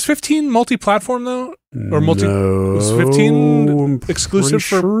was 15 multi-platform though, or no, was 15 I'm exclusive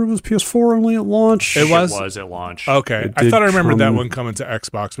for? Sure, it was PS4 only at launch. It was at launch. Okay, I thought I remembered that one coming to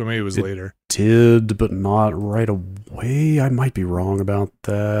Xbox, but maybe it was later. Did, but not right away. I might be wrong about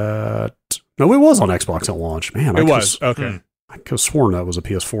that. No, it was on Xbox at launch. Man, it was okay. I could have sworn that was a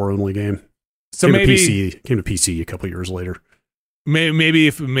PS4 only game. So came maybe to PC a couple years later. Maybe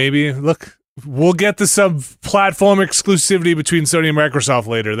look, we'll get the sub-platform exclusivity between Sony and Microsoft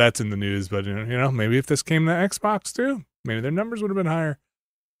later. That's in the news, but you know, maybe if this came to Xbox too, maybe their numbers would have been higher.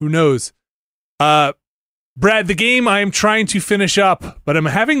 Who knows? Brad, the game I am trying to finish up, but I'm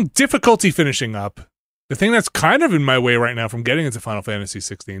having difficulty finishing up. The thing that's kind of in my way right now from getting into Final Fantasy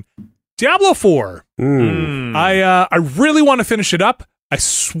 16, Diablo 4. I really want to finish it up. I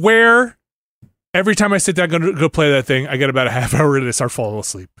swear, every time I sit down to go play that thing, I get about a half hour and I start falling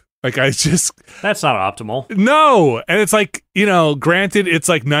asleep. Like that's not optimal. No, and it's like, you know, granted, it's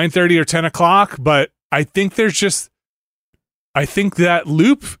like 9:30 or 10 o'clock, but I think that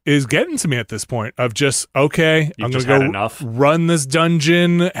loop is getting to me at this point of just, okay, I'm going to go run this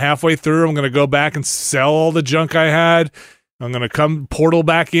dungeon halfway through. I'm going to go back and sell all the junk I had. I'm going to come portal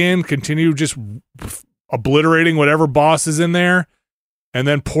back in, continue just obliterating whatever boss is in there, and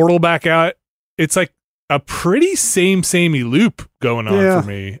then portal back out. It's like a pretty samey loop going on for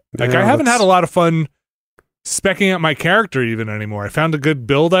me. Like, I haven't had a lot of fun speccing out my character even anymore. I found a good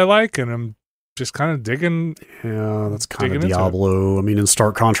build I like, and I'm just kind of digging. Yeah, that's kind of Diablo. I mean, in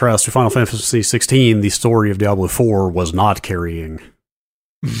stark contrast to Final Fantasy 16, the story of Diablo 4 was not carrying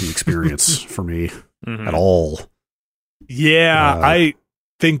the experience for me at all. Yeah, I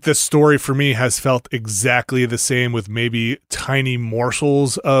think the story for me has felt exactly the same, with maybe tiny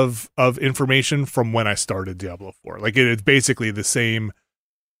morsels of information from when I started Diablo 4. Like, it's basically the same,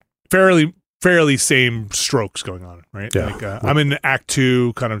 fairly same strokes going on, right? Yeah. Like, I'm in Act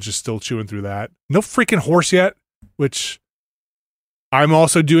 2, kind of just still chewing through that. No freaking horse yet, which I'm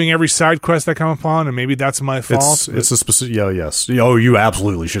also doing every side quest I come upon, and maybe that's my fault. It's a specific, yes. Oh, you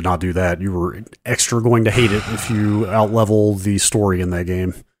absolutely should not do that. You were extra going to hate it if you outlevel the story in that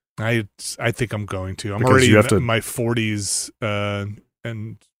game. I think I'm going to. I'm Because already you have in my 40s,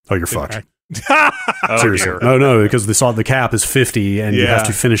 and you're fucked. Seriously. No, because the cap is 50, and you have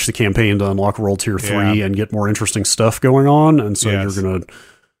to finish the campaign to unlock World Tier 3 and get more interesting stuff going on, and so you're going to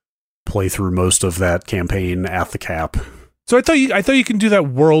play through most of that campaign at the cap. So I thought you can do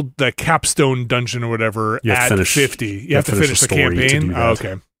that capstone dungeon or whatever at 50. You have to finish the campaign. Oh,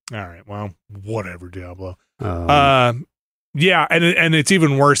 okay. All right. Well, whatever, Diablo. Yeah, and it's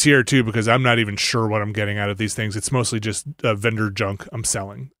even worse here too, because I'm not even sure what I'm getting out of these things. It's mostly just vendor junk I'm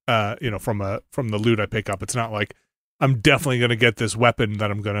selling. From the loot I pick up. It's not like I'm definitely going to get this weapon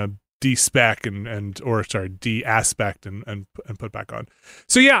that I'm going to de-aspect and put back on.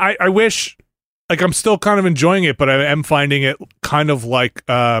 So yeah, I wish. Like, I'm still kind of enjoying it, but I am finding it kind of like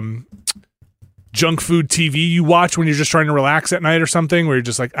junk food TV you watch when you're just trying to relax at night or something, where you're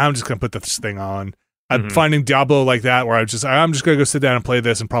just like, I'm just going to put this thing on. I'm finding Diablo like that, where I'm just going to go sit down and play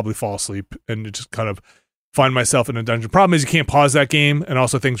this and probably fall asleep and just kind of find myself in a dungeon. Problem is you can't pause that game, and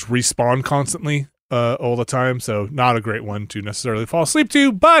also things respawn constantly all the time, so not a great one to necessarily fall asleep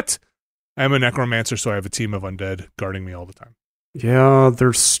to, but I'm a necromancer, so I have a team of undead guarding me all the time. Yeah,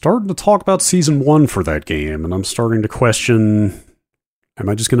 they're starting to talk about season 1 for that game, and I'm starting to question, am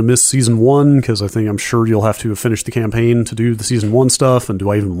I just going to miss season 1? Because I'm sure you'll have to have finished the campaign to do the season 1 stuff, and do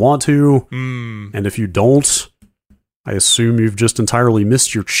I even want to? And if you don't, I assume you've just entirely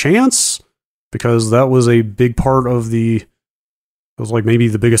missed your chance, because that was a big part of it was like maybe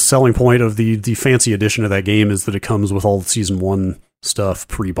the biggest selling point of the fancy edition of that game is that it comes with all the season 1 stuff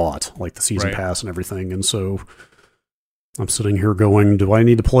pre-bought, like the season pass and everything. And so I'm sitting here going, do I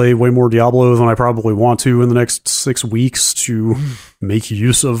need to play way more Diablo than I probably want to in the next 6 weeks to make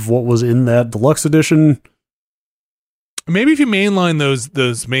use of what was in that deluxe edition? Maybe if you mainline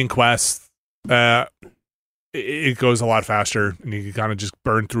those main quests, it goes a lot faster, and you can kind of just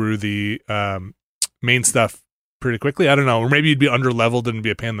burn through the main stuff pretty quickly. I don't know, or maybe you'd be under-leveled and be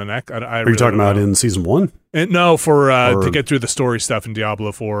a pain in the neck. Are you talking about in season 1? No, to get through the story stuff in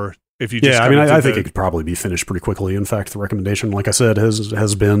Diablo 4. If you just I think it could probably be finished pretty quickly. In fact, the recommendation, like I said,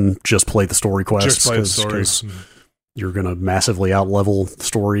 has been just play the story quests, because you're going to massively out-level the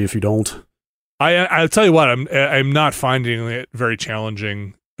story if you don't. I'll tell you what, I'm not finding it very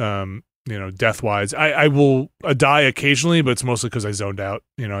challenging, death-wise. I will die occasionally, but it's mostly because I zoned out.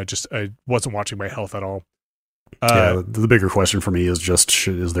 I wasn't watching my health at all. The bigger question for me is just,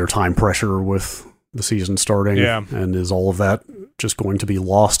 is there time pressure with the season starting? Yeah. And is all of that just going to be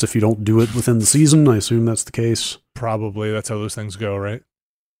lost if you don't do it within the season? I assume that's the case. Probably. That's how those things go, right?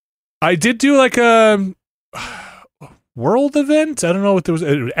 I did do like a world event. I don't know if there was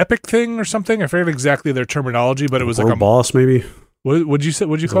an epic thing or something. I forget exactly their terminology, but it was world like a boss, maybe. What'd you say?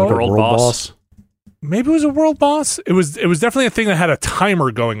 What'd you call it? World boss. Maybe it was a world boss. It was definitely a thing that had a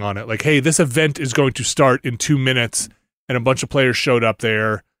timer going on it. Like, hey, this event is going to start in 2 minutes, and a bunch of players showed up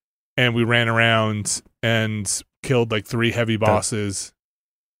there, and we ran around and killed like 3 heavy bosses.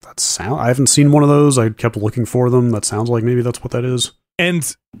 I haven't seen one of those. I kept looking for them. That sounds like maybe that's what that is.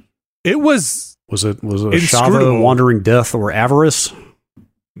 And it was a Shava, Wandering Death, or Avarice?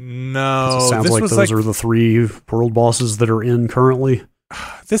 No, it sounds like those are the 3 world bosses that are in currently.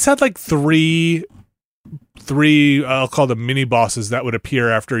 This had like three I'll call them mini bosses that would appear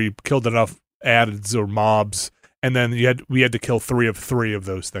after you killed enough adds or mobs, and then we had to kill 3 of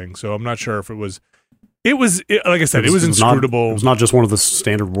those things. So I'm not sure if it was like I said, it was inscrutable. It was not just one of the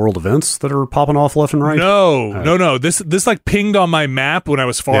standard world events that are popping off left and right. No. This like pinged on my map when I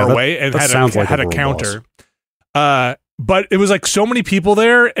was far away and had a counter. But it was like so many people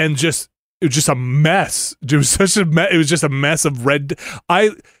there, and it was just a mess. It was it was just a mess of red.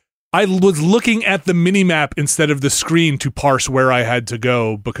 I was looking at the mini map instead of the screen to parse where I had to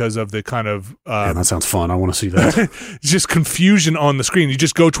go because of the kind of that sounds fun. I want to see that. Just confusion on the screen. You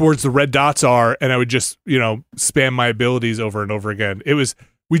just go towards the red dots are, and I would just spam my abilities over and over again.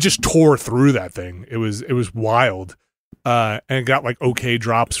 We just tore through that thing. It was wild. And got like okay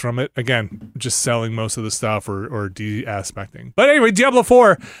drops from it. Again, just selling most of the stuff or de-aspecting. But anyway, Diablo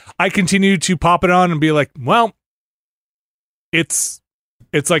 4, I continue to pop it on and be like, well, it's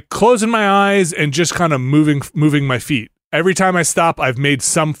like closing my eyes and just kind of moving my feet. Every time I stop, I've made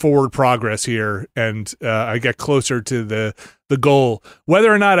some forward progress here, and I get closer to the goal.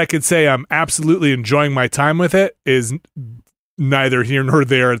 Whether or not I could say I'm absolutely enjoying my time with it is neither here nor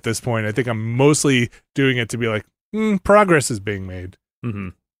there at this point. I think I'm mostly doing it to be like, progress is being made,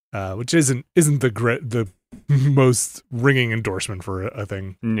 which isn't the most ringing endorsement for a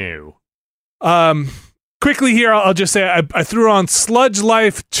thing. No. Quickly here, I'll just say I threw on Sludge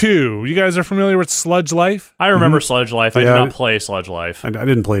Life 2. You guys are familiar with Sludge Life? I remember Sludge Life. I did not play Sludge Life. I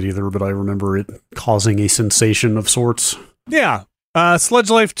didn't play it either, but I remember it causing a sensation of sorts. Yeah. Sludge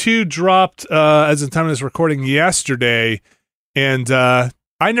Life 2 dropped as of the time of this recording yesterday, and I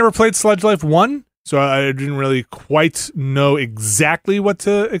never played Sludge Life 1. So I didn't really quite know exactly what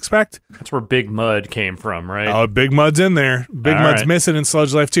to expect. That's where Big Mud came from, right? Oh, Big Mud's in there. Big Mud's missing in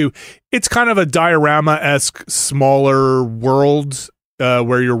Sludge Life 2. It's kind of a diorama-esque, smaller world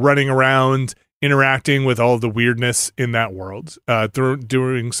where you're running around, interacting with all the weirdness in that world,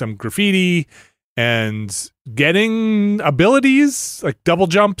 doing some graffiti and getting abilities, like double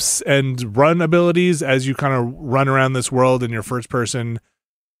jumps and run abilities as you kind of run around this world in your first person.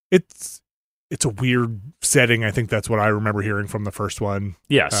 It's a weird setting. I think that's what I remember hearing from the first one.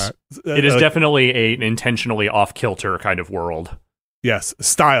 Yes. It is definitely an intentionally off-kilter kind of world. Yes.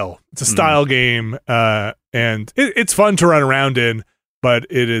 Style. It's a style game, and it's fun to run around in, but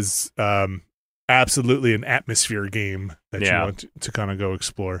it is absolutely an atmosphere game that you want to kind of go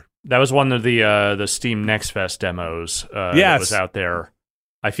explore. That was one of the Steam Next Fest demos that was out there.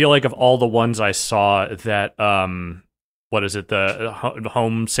 I feel like of all the ones I saw that what is it? The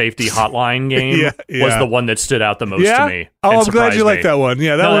home safety hotline game Yeah. was the one that stood out the most to me. Oh, and I'm glad you surprised like me. that one.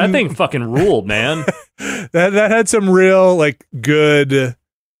 Yeah, that one. That thing fucking ruled, man. that had some real like good.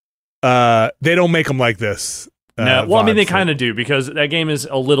 They don't make them like this. No, well, I mean, they vibes. kind of do, because that game is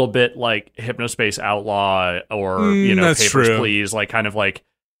a little bit like Hypnospace Outlaw or that's Papers, true. Please, like kind of like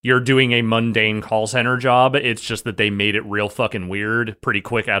you're doing a mundane call center job. It's just that they made it real fucking weird pretty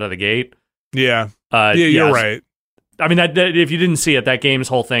quick out of the gate. Yeah, you're right. I mean, that if you didn't see it, that game's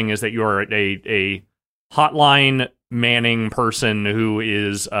whole thing is that you're a hotline manning person who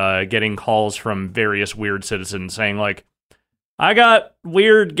is getting calls from various weird citizens saying like, I got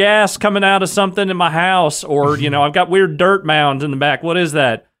weird gas coming out of something in my house, or, I've got weird dirt mounds in the back. What is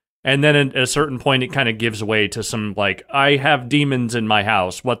that? And then at a certain point, it kind of gives way to some, like, I have demons in my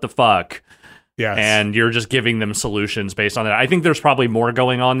house. What the fuck? Yes. And you're just giving them solutions based on that. I think there's probably more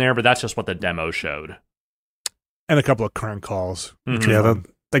going on there, but that's just what the demo showed. And a couple of crank calls. Mm-hmm. Yeah,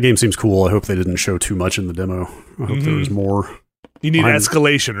 that game seems cool. I hope they didn't show too much in the demo. I hope there was more. You need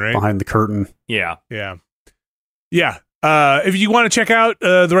escalation, right? Behind the curtain. Yeah. Yeah. If you want to check out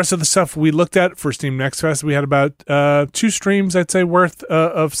the rest of the stuff we looked at for Steam Next Fest, we had about 2 streams, I'd say, worth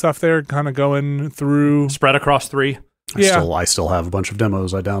of stuff there, kind of going through. Spread across 3. I still have a bunch of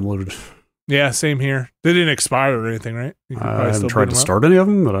demos I downloaded. Yeah, same here. They didn't expire or anything, right? I haven't tried to start any of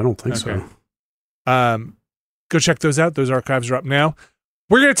them, but I don't think so. Go check those out. Those archives are up now.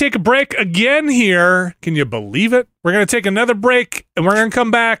 We're going to take a break again here. Can you believe it? We're going to take another break, and we're going to come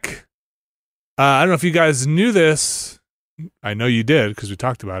back. I don't know if you guys knew this. I know you did because we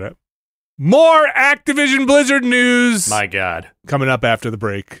talked about it. More Activision Blizzard news. My God. Coming up after the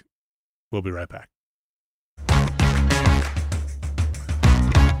break. We'll be right back.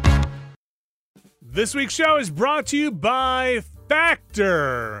 This week's show is brought to you by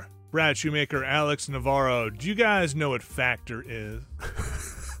Factor. Brad Shoemaker, Alex Navarro. Do you guys know what Factor is?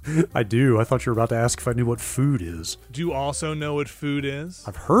 I do. I thought you were about to ask if I knew what food is. Do you also know what food is?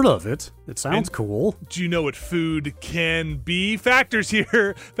 I've heard of it. It sounds cool. Do you know what food can be? Factor's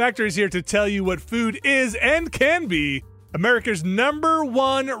here. Factor is here to tell you what food is and can be. America's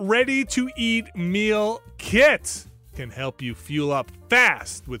 #1 ready-to-eat meal kit can help you fuel up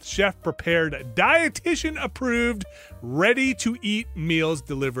fast with chef-prepared, dietitian-approved, ready-to-eat meals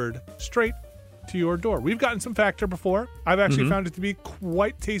delivered straight to your door. We've gotten some Factor before. I've actually found it to be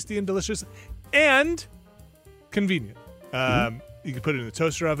quite tasty and delicious and convenient. You can put it in the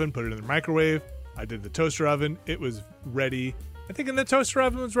toaster oven, put it in the microwave. I did the toaster oven. It was ready. I think in the toaster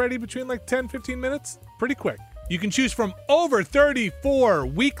oven it was ready between like 10, 15 minutes. Pretty quick. You can choose from over 34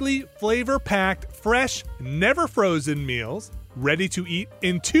 weekly flavor-packed, fresh, never frozen meals, ready to eat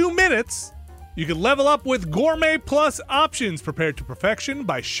in 2 minutes. You can level up with Gourmet Plus options prepared to perfection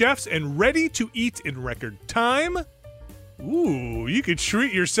by chefs and ready to eat in record time. Ooh, you could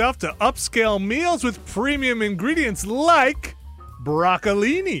treat yourself to upscale meals with premium ingredients like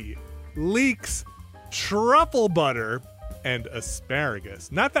broccolini, leeks, truffle butter, and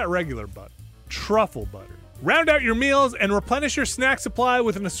asparagus. Not that regular butter, truffle butter. Round out your meals and replenish your snack supply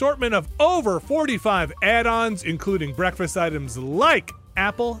with an assortment of over 45 add-ons, including breakfast items like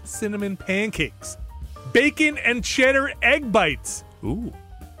apple cinnamon pancakes, bacon and cheddar egg bites,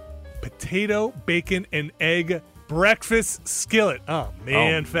 potato, bacon, and egg breakfast skillet. Oh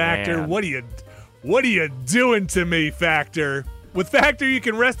man, Factor, man. what are you doing to me, Factor? With Factor, you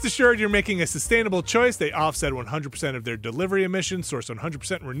can rest assured you're making a sustainable choice. They offset 100% of their delivery emissions, source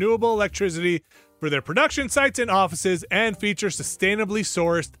 100% renewable electricity for their production sites and offices, and feature sustainably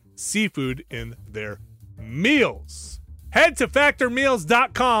sourced seafood in their meals. Head to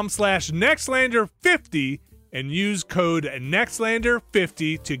factormeals.com/Nextlander50 and use code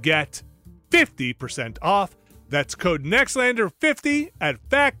Nextlander50 to get 50% off. That's code Nextlander50 at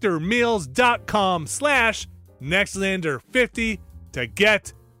factormeals.com/Nextlander50 to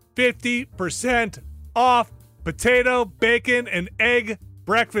get 50% off potato, bacon, and egg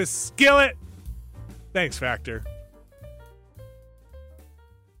breakfast skillet. Thanks, Factor.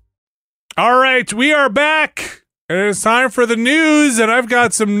 All right, we are back. It's time for the news, and I've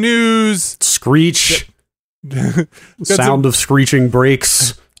got some news. Screech. Sound of screeching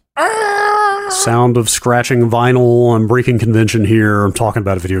brakes. Sound of scratching vinyl. I'm breaking convention here. I'm talking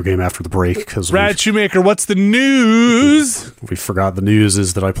about a video game after the break because Brad Shoemaker, what's the news? We forgot the news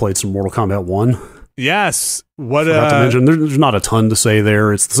is that I played some Mortal Kombat 1. Yes. What? Forgot to mention there's not a ton to say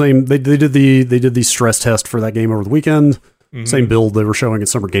there. It's the same. They did the stress test for that game over the weekend. Same build they were showing at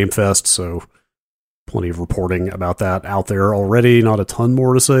Summer Game Fest. So plenty of reporting about that out there already. Not a ton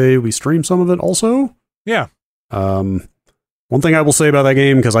more to say. We streamed some of it also. Yeah. One thing I will say about that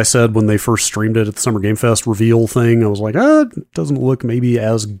game, because I said when they first streamed it at the Summer Game Fest reveal thing, I was like, it doesn't look maybe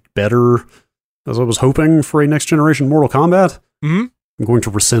as better as I was hoping for a next generation Mortal Kombat. Mm-hmm. I'm going to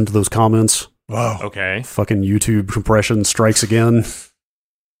rescind those comments. Wow. Okay. Fucking YouTube compression strikes again.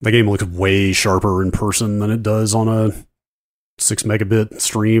 The game looks way sharper in person than it does on a 6 megabit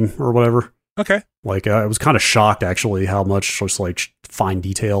stream or whatever. Okay. Like, I was kind of shocked, actually, how much just, like, fine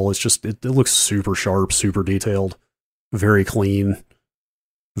detail. It's just, it looks super sharp, super detailed, very clean,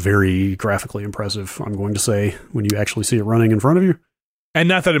 very graphically impressive, I'm going to say, when you actually see it running in front of you. And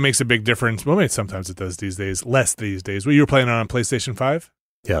not that it makes a big difference. Well, maybe sometimes it does these days. Less these days. Well, you were playing it on PlayStation 5?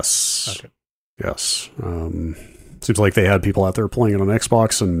 Yes. Okay. Yes. Seems like they had people out there playing it on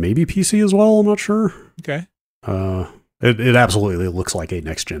Xbox and maybe PC as well. I'm not sure. Okay. It absolutely looks like a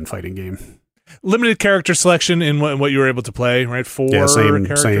next-gen fighting game. Limited character selection in what you were able to play, right? 4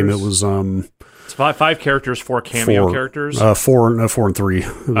 characters? Same. It was It's five characters, 4 cameo characters. 4 and 3.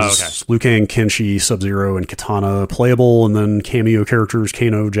 It was Liu Kang, Kenshi, Sub-Zero, and Katana playable, and then cameo characters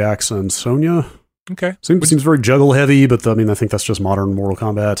Kano, Jax, and Sonya. Okay. Seems very juggle heavy, but I think that's just modern Mortal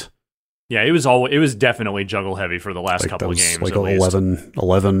Kombat. Yeah, it was definitely juggle heavy for the last couple of games. Like at least.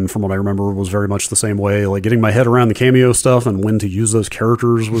 11, from what I remember, was very much the same way. Like, getting my head around the cameo stuff and when to use those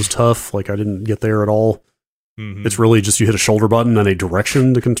characters was tough. Like, I didn't get there at all. Mm-hmm. It's really just you hit a shoulder button and a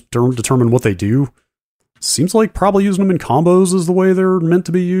direction to determine what they do. Seems like probably using them in combos is the way they're meant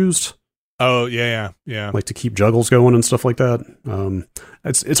to be used. Oh, yeah. Like, to keep juggles going and stuff like that.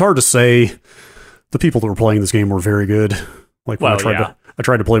 It's hard to say. The people that were playing this game were very good. Like, when I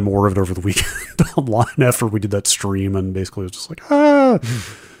tried to play more of it over the weekend online after we did that stream, and basically it was just like,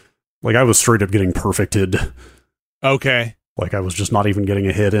 like, I was straight up getting perfected. Okay. Like, I was just not even getting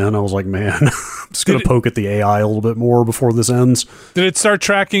a hit in. I was like, man, I'm just going to poke at the AI a little bit more before this ends. Did it start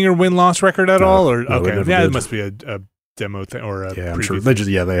tracking your win-loss record at all? Or no, okay, it yeah, did. it must be a demo thing or a Yeah, I'm preview sure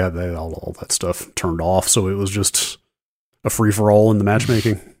thing. they had all that stuff turned off, so it was just a free for all in the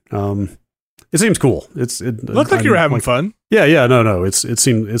matchmaking. It seems cool. It looked like you were having fun. Yeah, no. I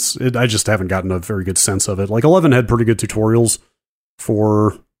just haven't gotten a very good sense of it. Like, 11 had pretty good tutorials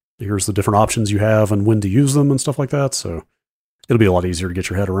for here's the different options you have and when to use them and stuff like that. So it'll be a lot easier to get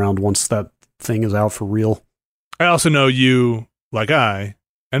your head around once that thing is out for real. I also know you, like I,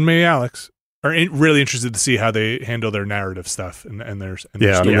 and maybe Alex, are really interested to see how they handle their narrative stuff and their I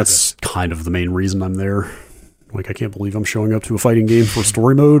mean, that's kind of the main reason I'm there. Like, I can't believe I'm showing up to a fighting game for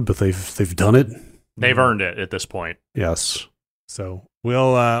story mode, but they've done it. They've earned it at this point. Yes. So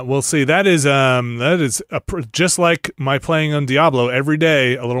we'll see. That is just like my playing on Diablo every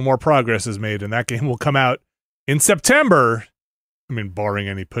day. A little more progress is made, and that game will come out in September. I mean, barring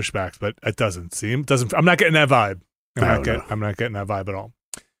any pushbacks, but it doesn't. I'm not getting that vibe. I'm not getting that vibe at all.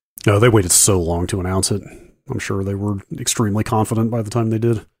 No, they waited so long to announce it. I'm sure they were extremely confident by the time they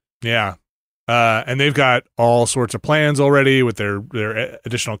did. Yeah. And they've got all sorts of plans already with their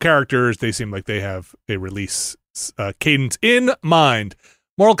additional characters. They seem like they have a release cadence in mind.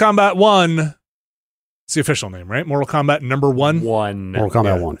 Mortal Kombat 1, it's the official name, right? Mortal Kombat number 1? Mortal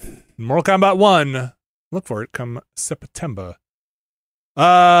Kombat 1. Mortal Kombat 1. Look for it come September.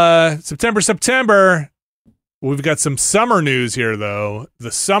 September. We've got some summer news here, though.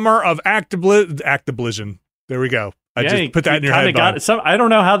 The summer of Activision. There we go. I just put that in your head. I don't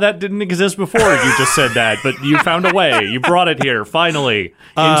know how that didn't exist before you just said that, but you found a way. You brought it here, finally,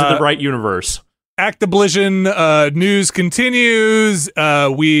 into the right universe. Activision news continues.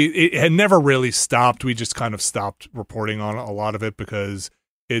 It had never really stopped. We just kind of stopped reporting on a lot of it because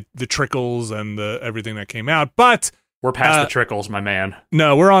the trickles and everything that came out. But we're past the trickles, my man.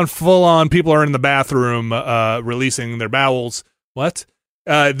 No, we're on full on. People are in the bathroom releasing their bowels. What?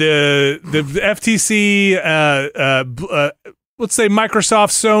 The FTC, let's say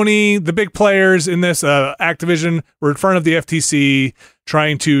Microsoft, Sony, the big players in this, Activision, were in front of the FTC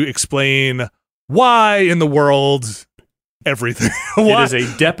trying to explain why in the world everything. It is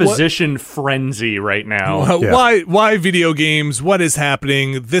a deposition frenzy right now. Why video games? What is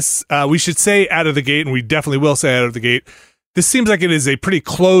happening? This we should say out of the gate, and we definitely will say out of the gate. This seems like it is a pretty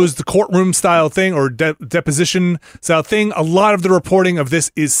closed courtroom style thing or deposition style thing. A lot of the reporting of this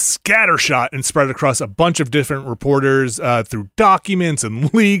is scattershot and spread across a bunch of different reporters through documents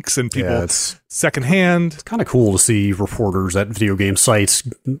and leaks and people secondhand. It's kind of cool to see reporters at video game sites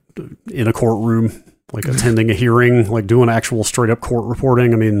in a courtroom, like attending a hearing, like doing actual straight up court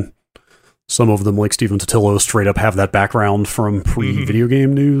reporting. I mean, some of them, like Stephen Totillo, straight up have that background from pre-video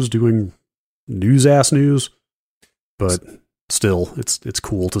game news, doing news. But still, it's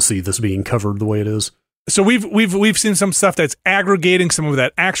cool to see this being covered the way it is. So we've seen some stuff that's aggregating some of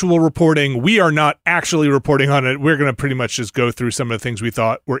that actual reporting. We are not actually reporting on it. We're going to pretty much just go through some of the things we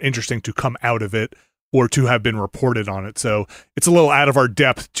thought were interesting to come out of it or to have been reported on it. So it's a little out of our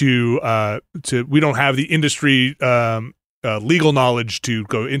depth to we don't have the industry legal knowledge to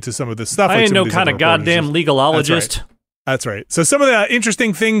go into some of this stuff. I ain't no kind of goddamn legalologist. That's right. So some of the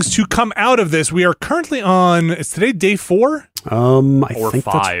interesting things to come out of this, we are currently on, is today day 4? I or think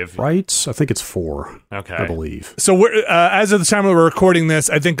 5. that's right. I think it's 4. Okay. I believe. So we're, as of the time that we're recording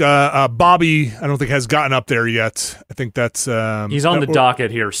this, I think Bobby, I don't think has gotten up there yet. I think that's... he's on the docket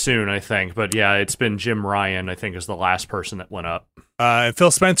here soon, I think. But yeah, it's been Jim Ryan, I think, is the last person that went up. And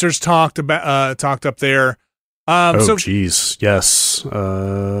Phil Spencer's talked up there. Geez. Yes.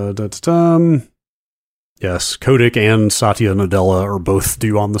 Yes, Kotick and Satya Nadella are both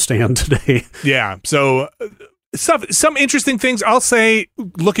due on the stand today. Yeah, so some interesting things. I'll say,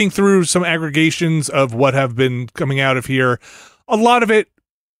 looking through some aggregations of what have been coming out of here, a lot of it,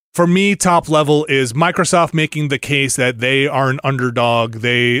 for me, top level, is Microsoft making the case that they are an underdog,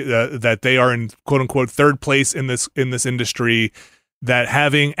 that they are in quote unquote third place in this industry. That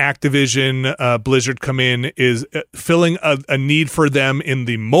having Activision, Blizzard come in is filling a need for them in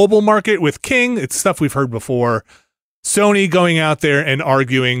the mobile market with King. It's stuff we've heard before. Sony going out there and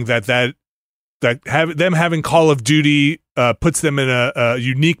arguing that them having Call of Duty puts them in a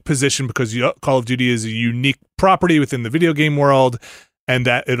unique position because Call of Duty is a unique property within the video game world, and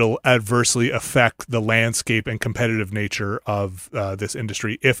that it'll adversely affect the landscape and competitive nature of this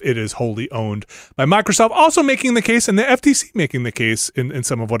industry if it is wholly owned by Microsoft. Also making the case, and the FTC making the case in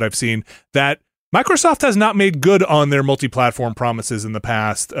some of what I've seen, that Microsoft has not made good on their multi-platform promises in the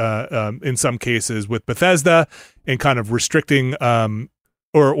past, in some cases with Bethesda, and kind of restricting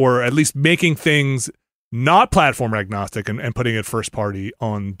or at least making things not platform agnostic and putting it first party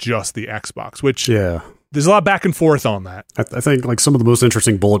on just the Xbox, which... Yeah. There's a lot of back and forth on that. I think like some of the most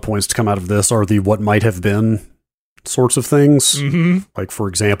interesting bullet points to come out of this are the what might have been sorts of things. Mm-hmm. Like, for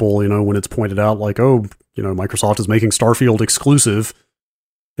example, when it's pointed out like, Microsoft is making Starfield exclusive.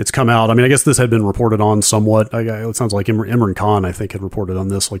 It's come out. I mean, I guess this had been reported on somewhat. It sounds like Imran Khan, I think, had reported on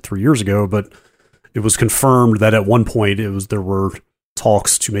this like 3 years ago, but it was confirmed that at one point there were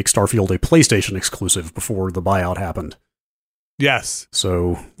talks to make Starfield a PlayStation exclusive before the buyout happened. Yes.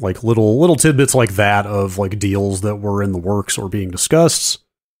 So like little tidbits like that of like deals that were in the works or being discussed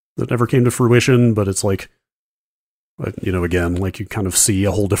that never came to fruition, but it's like, again, like you kind of see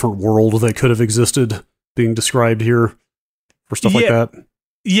a whole different world that could have existed being described here for stuff like that.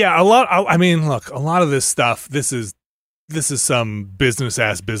 Yeah, a lot. I mean, look, a lot of this stuff, this is some business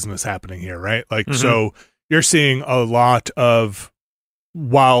happening here, right? Like, So you're seeing a lot of,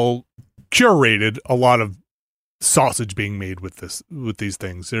 while curated, a lot of sausage being made with these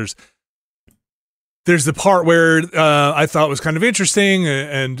things. There's the part where I thought was kind of interesting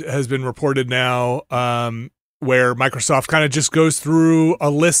and has been reported now, where Microsoft kind of just goes through a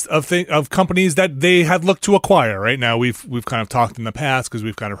list of companies that they had looked to acquire. Right now, we've kind of talked in the past because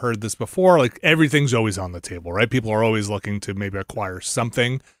we've kind of heard this before. Like everything's always on the table, right? People are always looking to maybe acquire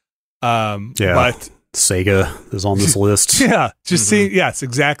something. But Sega is on this list. Yeah, just seeing. Yes,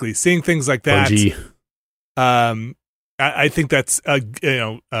 exactly. Seeing things like that. Bungie. I think that's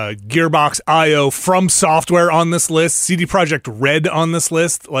Gearbox, IO, From Software on this list, CD Projekt Red on this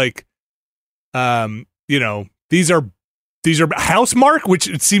list. Like, these are Housemarque, which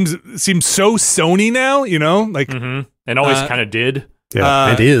it seems so Sony now. And always kind of did.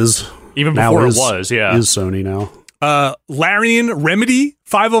 Yeah, it is even before it was. Yeah, is Sony now. Larian, Remedy,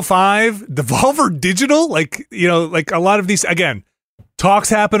 505, Devolver Digital. Like a lot of these again. Talks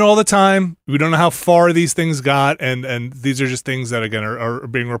happen all the time. We don't know how far these things got, and these are just things that again are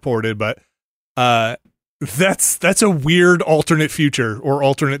being reported. But that's a weird alternate future or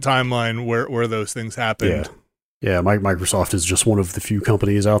alternate timeline where those things happened. Yeah. Microsoft is just one of the few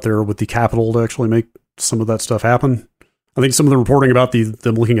companies out there with the capital to actually make some of that stuff happen. I think some of the reporting about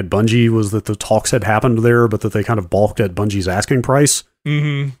them looking at Bungie was that the talks had happened there, but that they kind of balked at Bungie's asking price,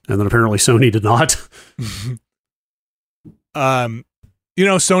 and then apparently Sony did not.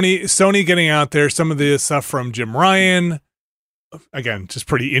 Sony getting out there, some of the stuff from Jim Ryan, again, just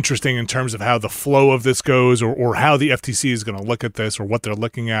pretty interesting in terms of how the flow of this goes or how the FTC is going to look at this or what they're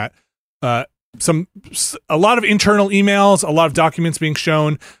looking at. A lot of internal emails, a lot of documents being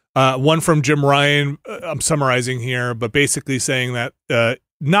shown. One from Jim Ryan, I'm summarizing here, but basically saying that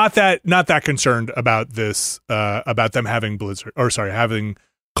not that concerned about this, about them having having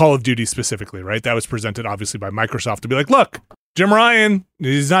Call of Duty specifically, right? That was presented obviously by Microsoft to be like, look, Jim Ryan,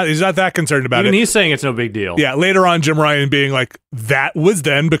 he's not that concerned about Even it. he's saying it's no big deal. Yeah, later on, Jim Ryan being like, that was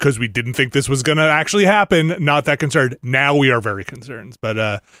then because we didn't think this was going to actually happen. Not that concerned. Now we are very concerned.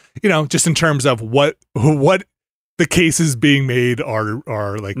 But, just in terms of what the cases being made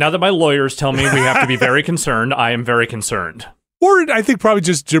are like. Now that my lawyers tell me we have to be very concerned, I am very concerned. Or I think probably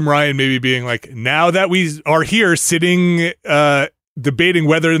just Jim Ryan maybe being like, now that we are here sitting, debating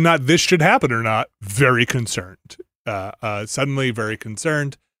whether or not this should happen or not, very concerned. Suddenly very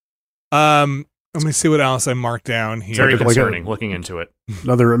concerned. Let me see what else I marked down here. Very concerning, looking into it.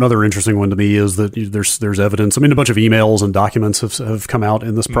 Another interesting one to me is that there's evidence. I mean, a bunch of emails and documents have come out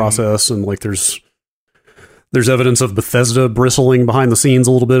in this process, and like there's evidence of Bethesda bristling behind the scenes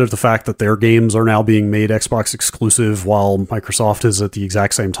a little bit of the fact that their games are now being made Xbox exclusive, while Microsoft is at the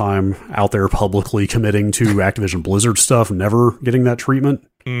exact same time out there publicly committing to Activision Blizzard stuff, never getting that treatment,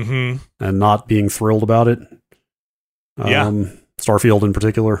 and not being thrilled about it. Starfield in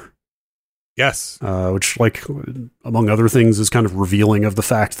particular. Yes. Which, like, among other things, is kind of revealing of the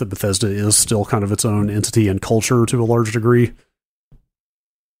fact that Bethesda is still kind of its own entity and culture to a large degree.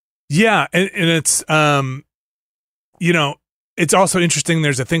 Yeah, and it's, it's also interesting.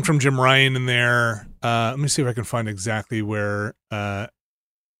 There's a thing from Jim Ryan in there. Let me see if I can find exactly where.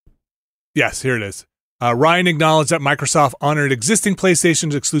 Yes, here it is. Ryan acknowledged that Microsoft honored existing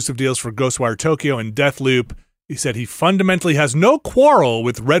PlayStation's exclusive deals for Ghostwire Tokyo and Deathloop. He said he fundamentally has no quarrel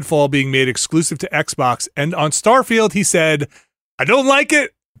with Redfall being made exclusive to Xbox. And on Starfield, he said, I don't like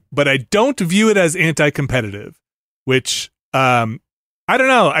it, but I don't view it as anti-competitive, which, I don't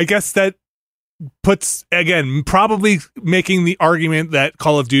know. I guess that puts, again, probably making the argument that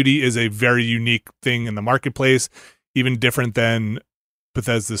Call of Duty is a very unique thing in the marketplace, even different than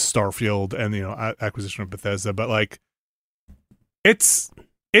Bethesda's Starfield and, acquisition of Bethesda. But like, it's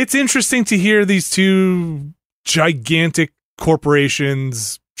interesting to hear these two gigantic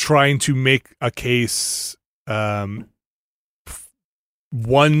corporations trying to make a case, one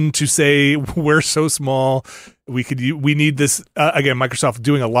to say we're so small, we need this, again, Microsoft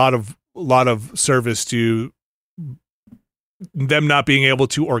doing a lot of service to them not being able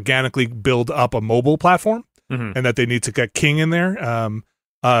to organically build up a mobile platform, and that they need to get King in there.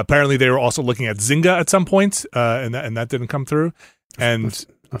 Apparently they were also looking at Zynga at some point, and that didn't come through. And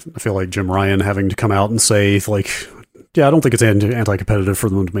I feel like Jim Ryan having to come out and say, like, yeah, I don't think it's anti-competitive for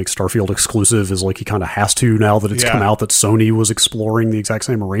them to make Starfield exclusive, is like he kind of has to now that it's come out that Sony was exploring the exact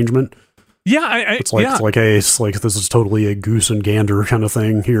same arrangement. Yeah, it's like this is totally a goose and gander kind of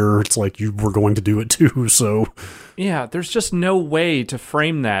thing here. It's like you were going to do it too, so yeah, there's just no way to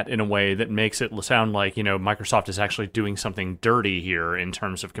frame that in a way that makes it sound like Microsoft is actually doing something dirty here in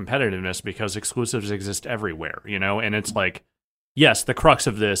terms of competitiveness, because exclusives exist everywhere, and it's like, yes, the crux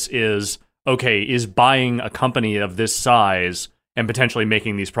of this is, okay, is buying a company of this size and potentially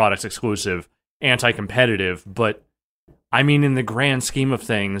making these products exclusive anti-competitive? But I mean, in the grand scheme of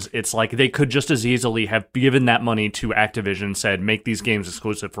things, it's like they could just as easily have given that money to Activision, said, make these games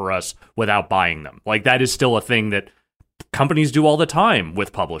exclusive for us, without buying them. Like, that is still a thing that companies do all the time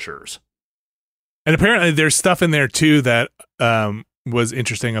with publishers. And apparently there's stuff in there too that was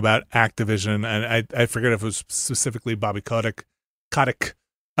interesting about Activision, and I forget if it was specifically Bobby Kotick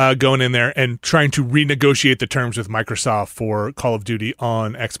going in there and trying to renegotiate the terms with Microsoft for Call of Duty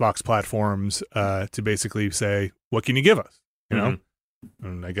on Xbox platforms, to basically say, what can you give us? And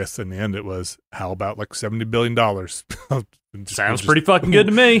I guess in the end it was, how about like $70 billion? Sounds pretty fucking good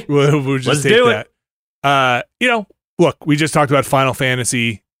to me. We'll just Let's take do that. Look, we just talked about Final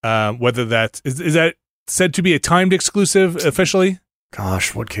Fantasy, whether that is that said to be a timed exclusive officially?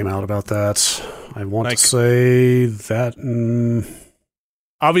 Gosh, what came out about that? I want to say that.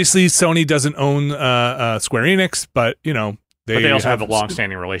 Obviously, Sony doesn't own Square Enix, but they also have a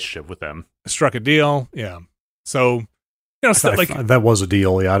long-standing relationship with them. Struck a deal, yeah. So stuff like that was a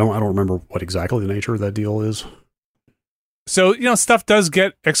deal. Yeah, I don't remember what exactly the nature of that deal is. So stuff does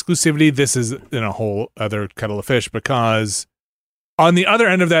get exclusivity. This is in a whole other kettle of fish, because on the other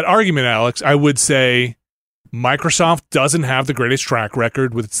end of that argument, Alex, I would say Microsoft doesn't have the greatest track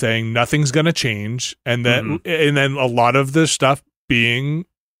record with saying nothing's going to change, and then a lot of the stuff being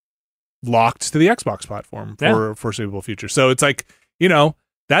locked to the Xbox platform for foreseeable future. So it's like,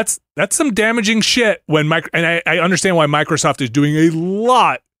 that's some damaging shit when and I understand why Microsoft is doing a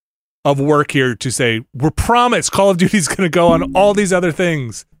lot of work here to say, we're promised Call of Duty is going to go on all these other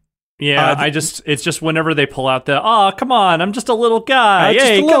things. Yeah, it's just whenever they pull out come on, I'm just a little guy.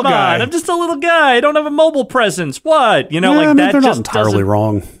 Hey, come on, I'm just a little guy. I don't have a mobile presence. What? They're not entirely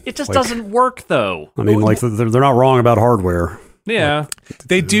wrong. It just doesn't work, though. I mean, like, they're not wrong about hardware. Yeah.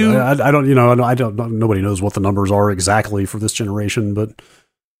 They do. I don't, you know, I don't. Nobody knows what the numbers are exactly for this generation, but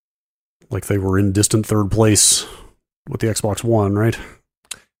like they were in distant third place with the Xbox One, right?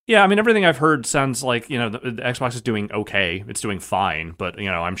 Yeah, I mean, everything I've heard sounds like, you know, the Xbox is doing okay. It's doing fine, but, you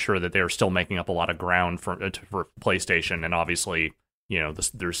know, I'm sure that they're still making up a lot of ground for PlayStation, and obviously, you know,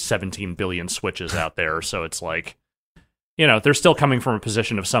 there's 17 billion Switches out there, so it's like, you know, they're still coming from a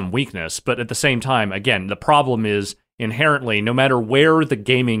position of some weakness, but at the same time, again, the problem is inherently, no matter where the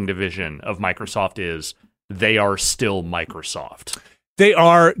gaming division of Microsoft is, they are still Microsoft. They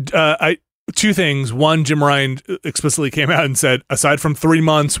are. Two things. One, Jim Ryan explicitly came out and said, aside from 3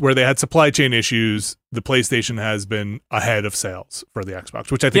 months where they had supply chain issues, the PlayStation has been ahead of sales for the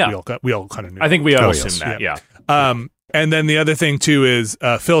Xbox, which I think we all kind of knew. I think we all assumed that, yeah. And then the other thing too is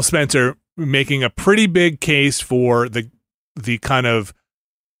Phil Spencer making a pretty big case for the kind of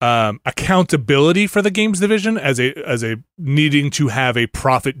accountability for the games division as a needing to have a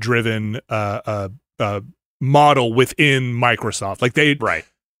profit driven model within Microsoft. Like they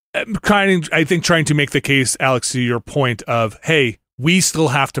kind of, I think, trying to make the case, Alex, to your point of, hey, we still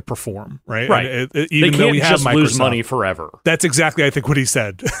have to perform, right? Right. Even though we have just Microsoft, lose money forever. That's exactly, I think, what he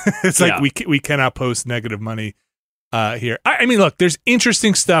said. It's like we cannot post negative money here. I mean, look, there's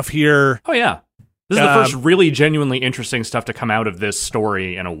interesting stuff here. Oh yeah, this is the first really genuinely interesting stuff to come out of this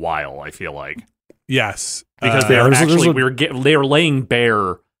story in a while. I feel like yes, because they're laying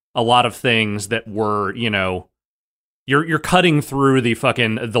bare a lot of things that were, you know. You're cutting through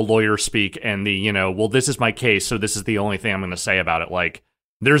the lawyer speak and the, you know, well, this is my case, so this is the only thing I'm going to say about it. Like,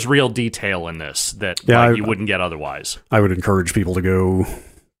 there's real detail in this that you wouldn't get otherwise. I would encourage people to go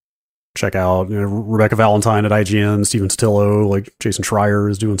check out, you know, Rebecca Valentine at IGN, Steven Stillo, like Jason Schreier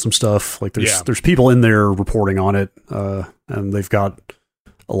is doing some stuff. Like there's people in there reporting on it, and they've got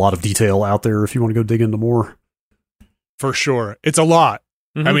a lot of detail out there if you want to go dig into more. For sure. It's a lot.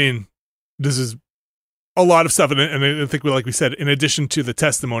 Mm-hmm. I mean, this is a lot of stuff, and I think, like we said, in addition to the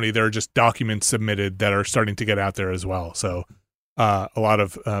testimony, there are just documents submitted that are starting to get out there as well. So a lot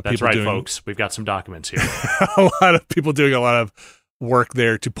of that's people right, folks. We've got some documents here. A lot of people doing a lot of work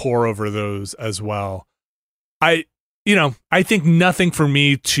there to pour over those as well. I think nothing for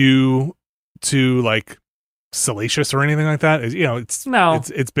me to like salacious or anything like that.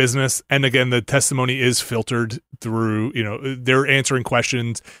 It's business, and again, the testimony is filtered through. You know, they're answering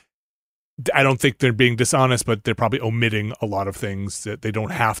questions. I don't think they're being dishonest, but they're probably omitting a lot of things that they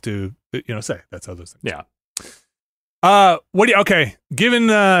don't have to, say. That's how those things. Yeah. Given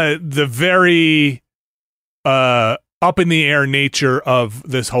the very up in the air nature of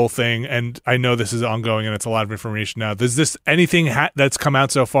this whole thing, and I know this is ongoing and it's a lot of information now. Does this anything that's come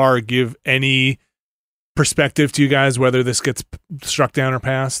out so far give any perspective to you guys whether this gets struck down or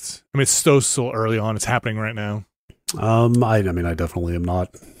passed? I mean, it's still early on. It's happening right now. I definitely am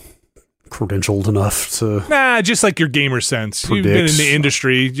not credentialed enough to just like your gamer sense. Predict. You've been in the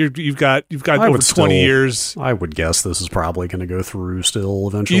industry. You've got over 20 years. I would guess this is probably going to go through still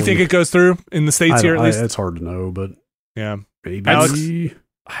eventually. Do you think it goes through in the States here at least? It's hard to know, but yeah, maybe. Alex?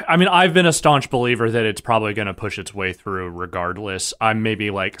 I mean, I've been a staunch believer that it's probably going to push its way through regardless. I'm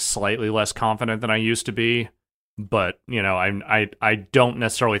maybe like slightly less confident than I used to be, but you know, I don't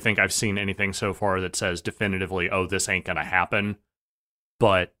necessarily think I've seen anything so far that says definitively, oh, this ain't going to happen.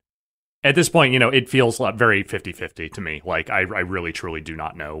 But at this point, you know, it feels very 50-50 to me. Like, I really, truly do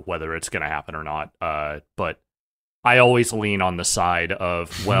not know whether it's going to happen or not. But I always lean on the side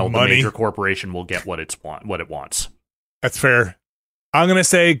of, well, the major corporation will get what it wants. That's fair. I'm going to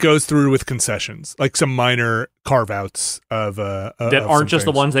say it goes through with concessions, like some minor carve-outs of that aren't just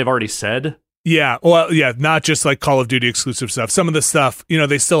the ones they've already said. Yeah, well, yeah, not just like Call of Duty exclusive stuff. Some of the stuff, you know,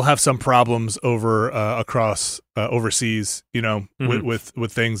 they still have some problems over across overseas, you know,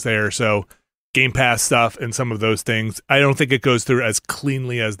 with things there. So Game Pass stuff and some of those things, I don't think it goes through as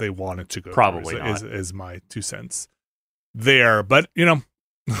cleanly as they want it to go. Probably through, not. Is my 2 cents there. But you know,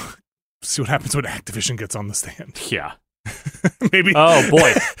 see what happens when Activision gets on the stand. Yeah. Maybe. Oh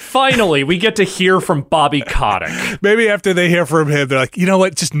boy! Finally, we get to hear from Bobby Kotick. Maybe after they hear from him, they're like, you know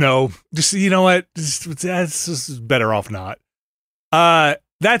what? Just no. Just you know what? That's just better off not.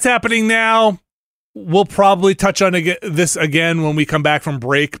 That's happening now. We'll probably touch on this again when we come back from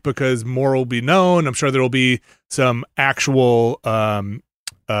break because more will be known. I'm sure there will be some actual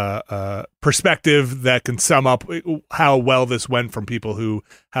perspective that can sum up how well this went from people who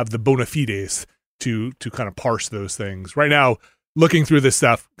have the bona fides to kind of parse those things. Right now, looking through this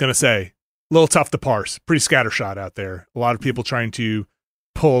stuff, gonna say, a little tough to parse. Pretty scattershot out there. A lot of people trying to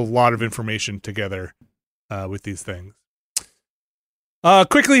pull a lot of information together with these things.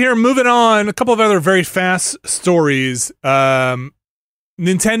 Quickly here, moving on. A couple of other very fast stories. Nintendo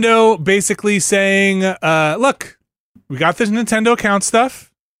basically saying, look, we got this Nintendo account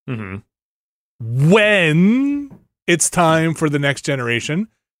stuff. Mm-hmm. When it's time for the next generation,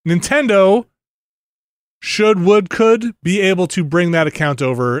 Nintendo could be able to bring that account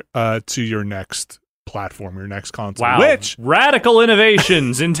over to your next platform, your next console. Wow. Which radical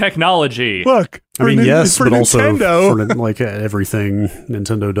innovations in technology. Look, I mean, yes, for but Nintendo, also for like everything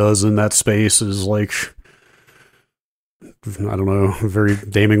Nintendo does in that space is like, I don't know, very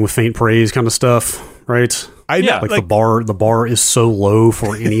damning with faint praise kind of stuff, right? Yeah, like the bar is so low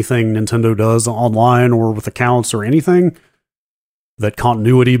for anything Nintendo does online or with accounts or anything that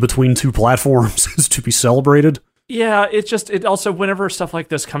continuity between two platforms is to be celebrated. Yeah, it also, whenever stuff like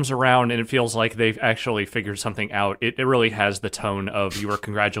this comes around and it feels like they've actually figured something out, it really has the tone of you are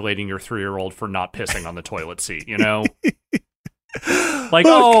congratulating your 3-year-old for not pissing on the toilet seat, you know? Like, look,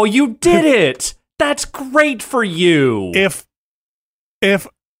 oh, you did it! That's great for you! If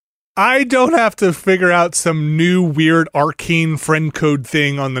I don't have to figure out some new weird arcane friend code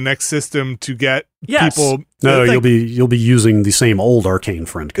thing on the next system to get people... No, you'll be using the same old arcane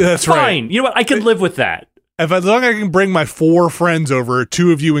friend code. That's Fine. right. You know what? I can live with that. As long as I can bring my 4 friends over,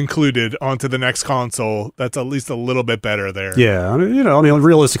 2 of you included, onto the next console, that's at least a little bit better there. Yeah, I mean,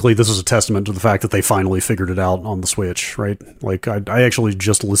 realistically, this is a testament to the fact that they finally figured it out on the Switch, right? Like, I actually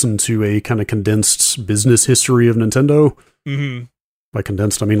just listened to a kind of condensed business history of Nintendo. Mm-hmm. By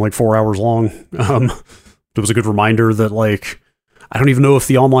condensed, I mean like 4 hours long. It was a good reminder that, like, I don't even know if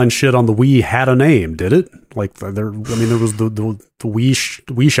the online shit on the Wii had a name, did it? Like, there was the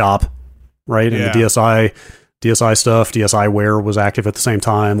Wii shop, right? And the DSi stuff, DSiWare was active at the same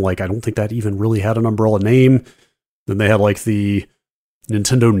time. Like, I don't think that even really had an umbrella name. Then they had, like, the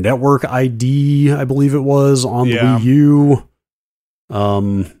Nintendo Network ID, I believe it was, on the Wii U.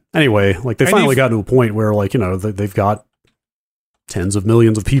 Anyway, like, they finally got to a point where, like, you know, they've got tens of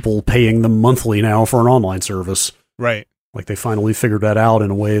millions of people paying them monthly now for an online service. Right. Like, they finally figured that out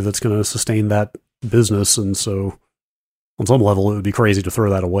in a way that's going to sustain that business. And so on some level, it would be crazy to throw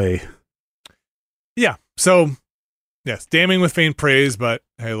that away. Yeah. So, yes, damning with faint praise, but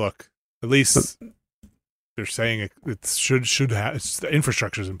hey, look, at least they're saying it should have the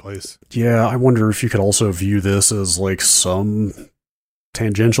infrastructure's in place. Yeah, I wonder if you could also view this as like some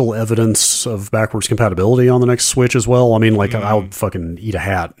tangential evidence of backwards compatibility on the next Switch as well. I mean, like, I'll fucking eat a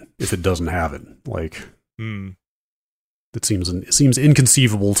hat if it doesn't have it. Like, it seems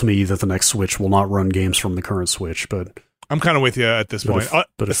inconceivable to me that the next Switch will not run games from the current Switch. But I'm kind of with you at this point.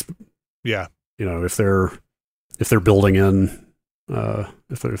 You know, if they're building in,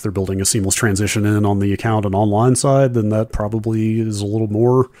 if they're building a seamless transition in on the account and online side, then that probably is a little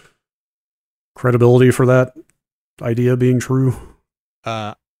more credibility for that idea being true.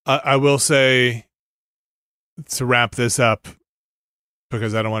 I will say, to wrap this up,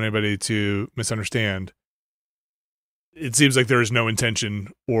 because I don't want anybody to misunderstand, it seems like there is no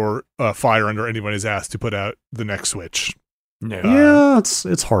intention or fire under anybody's ass to put out the next Switch. No. Yeah,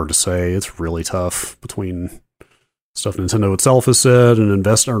 it's hard to say. It's really tough between stuff Nintendo itself has said and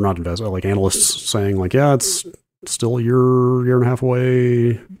like analysts saying, like, yeah, it's still a year and a half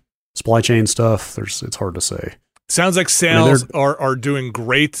away. Supply chain stuff. It's hard to say. Sounds like sales are doing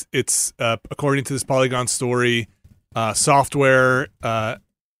great. It's according to this Polygon story, software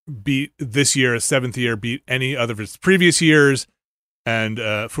beat this year, a 7th year, beat any other of its previous years. And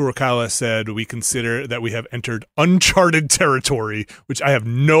Furukawa said, we consider that we have entered uncharted territory, which I have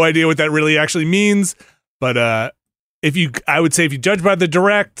no idea what that really actually means. But I would say if you judge by the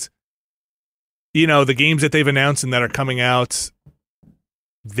Direct, you know, the games that they've announced and that are coming out,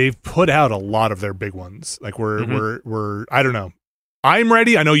 they've put out a lot of their big ones. Like we're I don't know. I'm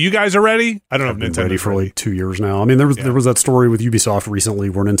ready. I know you guys are ready. I don't know if Nintendo's ready for like 2 years now. I mean, there was that story with Ubisoft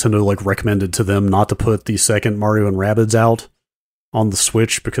recently where Nintendo like recommended to them not to put the second Mario and Rabbids out on the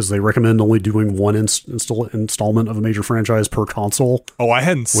Switch because they recommend only doing one installment of a major franchise per console. Oh, I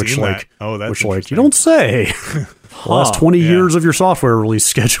hadn't seen that. Oh, that's which, like, you don't say. The last 20 years of your software release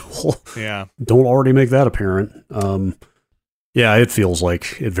schedule. Yeah. Don't already make that apparent. Yeah, it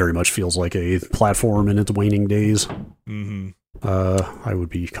very much feels like a platform in its waning days. Mm-hmm. I would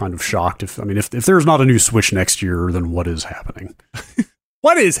be kind of shocked if there's not a new Switch next year, then what is happening?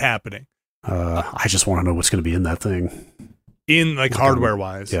 What is happening? I just want to know what's going to be in that thing. In like hardware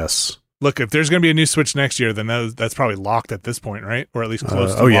wise. Yes. Look, if there's going to be a new Switch next year, then that's probably locked at this point, right? Or at least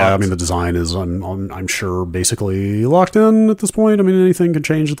close to yeah, locked. I mean, the design is, I'm sure, basically locked in at this point. I mean, anything could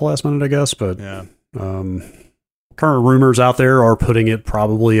change at the last minute, I guess. But yeah. Current rumors out there are putting it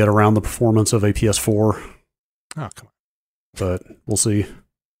probably at around the performance of a PS4. Oh, come on. but we'll see.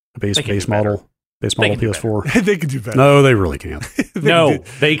 A base They can do model can do PS4. They can do better. No, they really can't. No,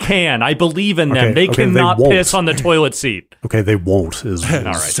 they can. I believe in them. Okay, They okay, cannot they won't. piss on the toilet seat. Okay, they won't. Is All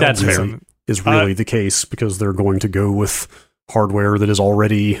right, is that's fair. really, is really the case because they're going to go with hardware that is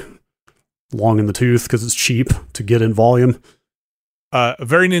already long in the tooth because it's cheap to get in volume. A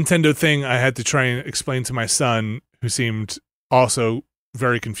very Nintendo thing I had to try and explain to my son, who seemed also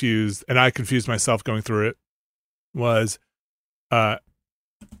very confused, and I confused myself going through it, was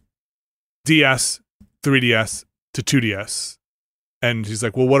DS, 3DS to 2DS. And he's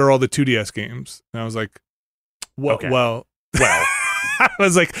like, well, what are all the 2DS games? And I was like, Okay. well, I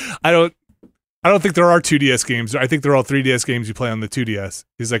was like, I don't think there are 2DS games. I think they're all 3DS games you play on the 2DS.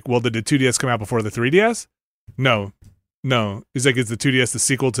 He's like, well, did the 2DS come out before the 3DS? No. He's like, is the 2DS the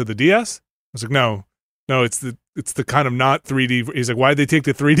sequel to the DS? I was like, no, it's the kind of not 3D. He's like, why'd they take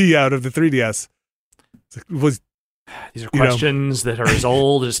the 3D out of the 3DS? It's like, These are questions that are as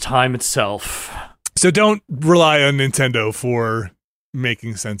old as time itself. So don't rely on Nintendo for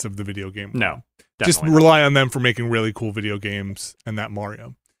making sense of the video game. No, just definitely rely on them for making really cool video games and that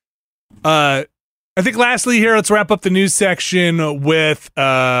Mario. I think lastly here, let's wrap up the news section with,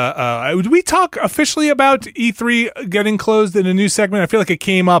 did we talk officially about E3 getting closed in a news segment? I feel like it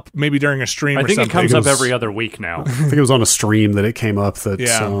came up maybe during a stream or I think something. it comes up every other week now. I think it was on a stream that it came up that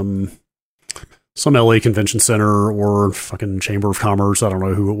some LA convention center or fucking Chamber of Commerce, I don't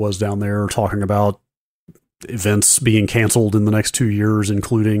know who it was down there, talking about events being canceled in the next 2 years,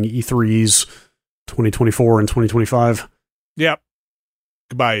 including E3's 2024 and 2025. Yep.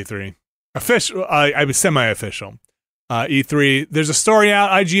 Goodbye, E3. Official. I was semi-official. E3. There's a story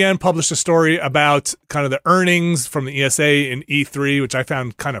out. IGN published a story about kind of the earnings from the ESA and E3, which I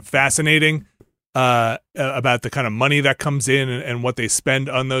found kind of fascinating. About the kind of money that comes in and what they spend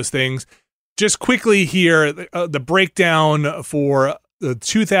on those things. Just quickly here, the breakdown for the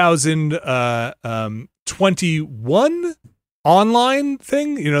 2021 online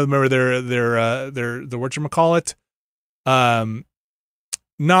thing. You know, remember their the whatchamacallit?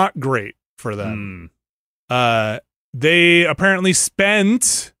 Not great for them. They apparently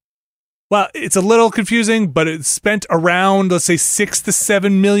spent, well, it's a little confusing, but it spent around, let's say, 6 to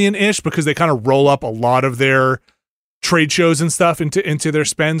 7 million ish, because they kind of roll up a lot of their trade shows and stuff into their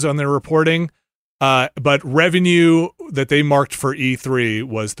spends on their reporting. But revenue that they marked for E3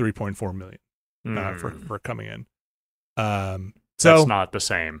 was 3.4 million for coming in. So that's not the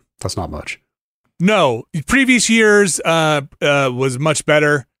same. That's not much. No, previous years was much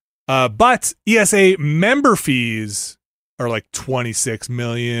better. But ESA member fees are like 26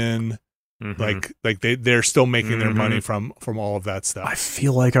 million. Mm-hmm. Like they're still making their money from all of that stuff. I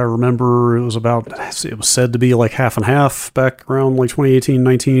feel like I remember it was said to be like half and half back around like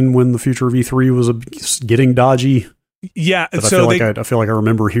 2018-19 when the future of E3 was getting dodgy. Yeah, but so I feel like I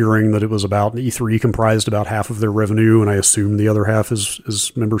remember hearing that it was about E3 comprised about half of their revenue, and I assume the other half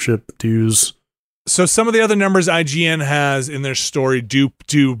is membership dues. So some of the other numbers IGN has in their story do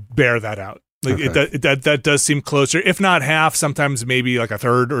bear that out. Like that does seem closer, if not half, sometimes maybe like a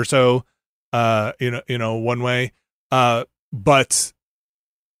third or so. One way. But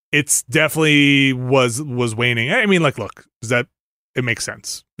it's definitely was waning. I mean, like, look, it makes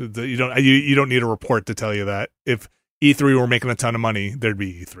sense. You don't need a report to tell you that. If E3 were making a ton of money, there'd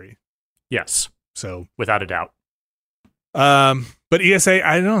be E3. Yes. So without a doubt. But ESA,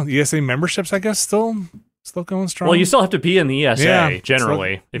 I don't know. ESA memberships, I guess, still going strong. Well, you still have to be in the ESA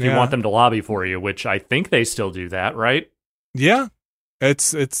generally if you yeah. want them to lobby for you, which I think they still do that, right? Yeah,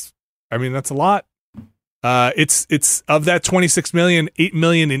 it's. I mean, that's a lot. It's of that 26 million, 8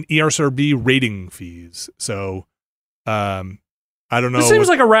 million in ESRB rating fees. So, I don't know. This seems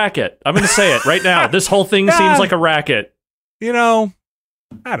like a racket. I'm going to say it right now. This whole thing seems like a racket. You know,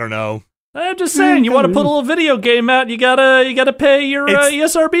 I don't know. I'm just saying, you want to put a little video game out, you gotta pay your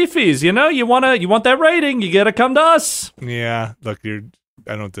ESRB fees. You know, you want that rating, you gotta come to us. Yeah, look,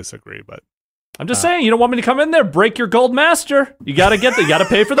 I don't disagree, but I'm just saying, you don't want me to come in there, break your gold master. You gotta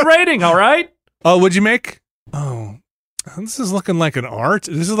pay for the rating, all right? Oh, what'd you make? Oh, this is looking like an art.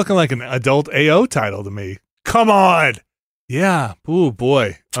 This is looking like an adult AO title to me. Come on. Yeah. Oh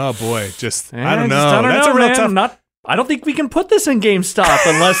boy. Just I don't know. That's a real tough. I don't think we can put this in GameStop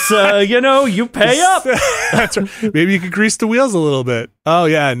unless, you pay up. That's right. Maybe you could grease the wheels a little bit. Oh,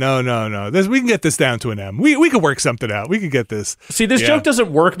 yeah. No. We can get this down to an M. We could work something out. We could get this. See, this joke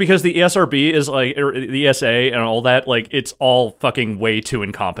doesn't work because the ESRB is like, or the ESA and all that, like, it's all fucking way too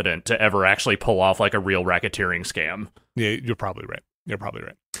incompetent to ever actually pull off, like, a real racketeering scam. Yeah, you're probably right.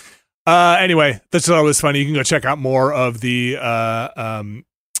 Anyway, this is always funny. You can go check out more of the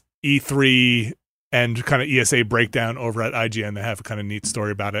E3 and kind of ESA breakdown over at IGN. They have a kind of neat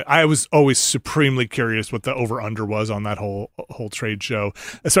story about it. I was always supremely curious what the over-under was on that whole trade show,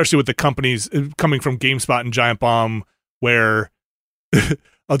 especially with the companies coming from GameSpot and Giant Bomb, where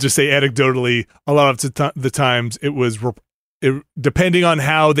I'll just say anecdotally, a lot of the times it was depending on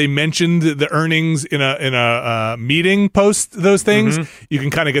how they mentioned the earnings in a meeting post those things, you can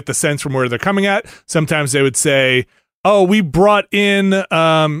kind of get the sense from where they're coming at. Sometimes they would say, "Oh, we brought in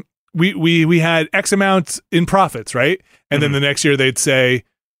we had X amount in profits, right?" And then the next year they'd say,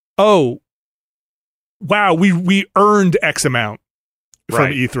 "Oh, wow, we earned X amount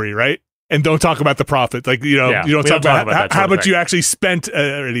from E3, right?" And don't talk about the profit. Like, you don't talk about how much you actually spent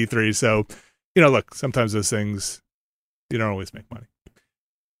at E3. So, look, sometimes those things, you don't always make money.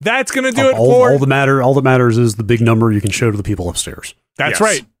 That's going to do it for... All that matters is the big number you can show to the people upstairs. That's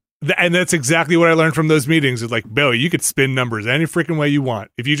right. And that's exactly what I learned from those meetings. It's like, Bill, you could spin numbers any freaking way you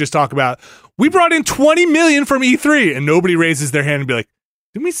want. If you just talk about, we brought in 20 million from E3, and nobody raises their hand and be like,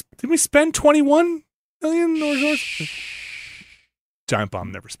 did we spend 21 million or Giant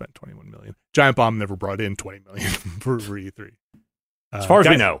Bomb never spent 21 million. Giant Bomb never brought in 20 million for E3. As far as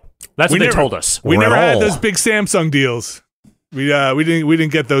we know, that's what they told us. We never had those big Samsung deals. We didn't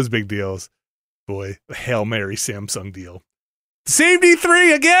get those big deals. Boy, the Hail Mary Samsung deal. Saved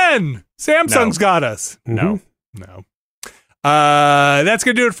E3 again. Samsung's got us. No. That's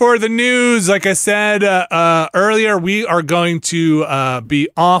gonna do it for the news. Like I said earlier, we are going to be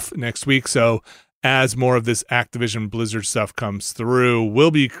off next week, so as more of this Activision Blizzard stuff comes through, we'll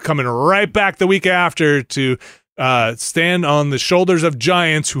be coming right back the week after to stand on the shoulders of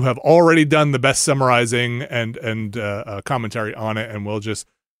giants who have already done the best summarizing and commentary on it, and we'll just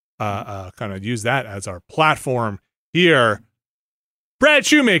kind of use that as our platform here. Brad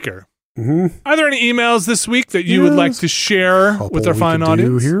Shoemaker, are there any emails this week that you would like to share with our fine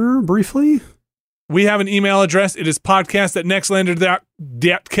audience? Here briefly. We have an email address. It is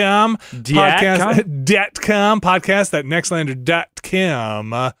podcast@nextlander.com.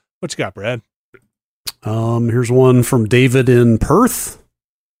 Podcast@nextlander.com. What you got, Brad? Here's one from David in Perth.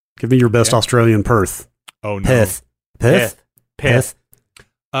 Give me your best Australian Perth. Oh, no. Pith.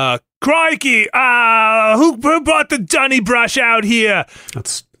 Crikey! Who brought the Dunny brush out here?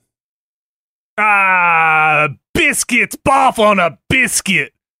 That's... biscuits. Boff on a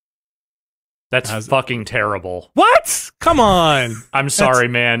biscuit. That's fucking terrible. What? Come on. I'm sorry,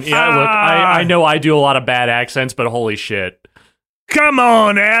 man. Yeah, look, I know I do a lot of bad accents, but holy shit. Come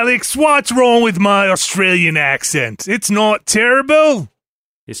on, Alex. What's wrong with my Australian accent? It's not terrible.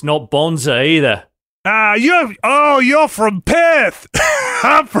 It's not Bonza either. You're from Perth.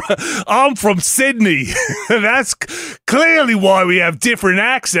 I'm from Sydney. That's clearly why we have different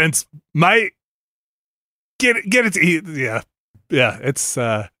accents, mate. Get it. Yeah. It's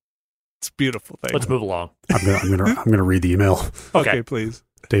a beautiful thing. Let's move along. I'm gonna read the email. Okay, please.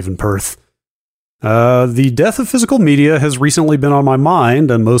 Dave in Perth. The death of physical media has recently been on my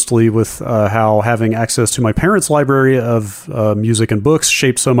mind, and mostly with how having access to my parents' library of music and books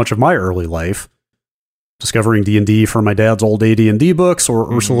shaped so much of my early life. Discovering D&D from my dad's old AD&D books,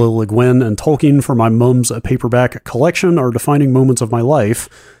 or Ursula Le Guin and Tolkien from my mom's paperback collection are defining moments of my life.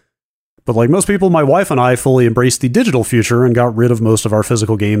 But like most people, my wife and I fully embraced the digital future and got rid of most of our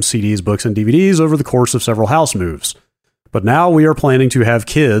physical games, CDs, books, and DVDs over the course of several house moves. But now we are planning to have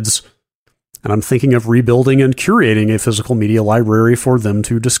kids, and I'm thinking of rebuilding and curating a physical media library for them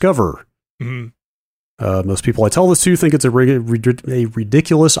to discover. Most people I tell this to think it's a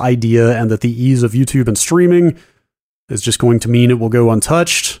ridiculous idea, and that the ease of YouTube and streaming is just going to mean it will go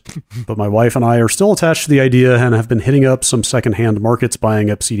untouched. But my wife and I are still attached to the idea and have been hitting up some secondhand markets, buying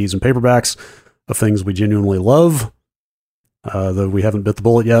up CDs and paperbacks of things we genuinely love. Though we haven't bit the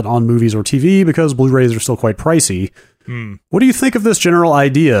bullet yet on movies or TV because Blu-rays are still quite pricey. What do you think of this general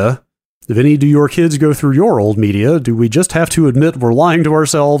idea? If any, do your kids go through your old media? Do we just have to admit we're lying to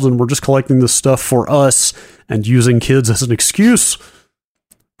ourselves and we're just collecting this stuff for us and using kids as an excuse?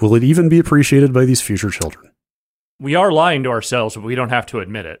 Will it even be appreciated by these future children? We are lying to ourselves, but we don't have to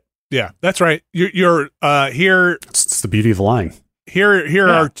admit it. Yeah, that's right. You're here. It's the beauty of lying.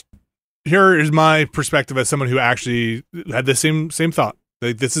 Here is my perspective as someone who actually had the same thought.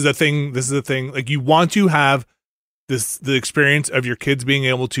 Like, this is a thing. Like, you want to have the experience of your kids being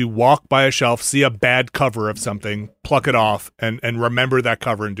able to walk by a shelf, see a bad cover of something, pluck it off, and remember that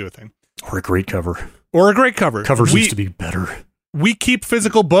cover and do a thing. Or a great cover. Covers used to be better. We keep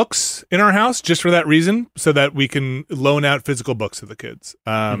physical books in our house just for that reason, so that we can loan out physical books to the kids.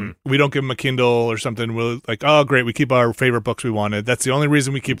 We don't give them a Kindle or something. We're like, oh, great, we keep our favorite books we wanted. That's the only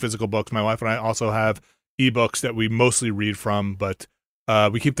reason we keep physical books. My wife and I also have ebooks that we mostly read from, but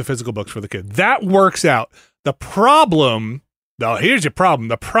We keep the physical books for the kid. That works out. The problem, though, here's your problem.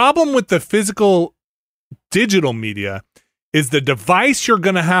 The problem with the physical digital media is the device you're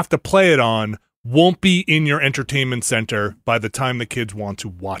going to have to play it on won't be in your entertainment center by the time the kids want to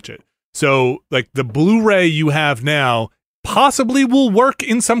watch it. So, like, the Blu-ray you have now possibly will work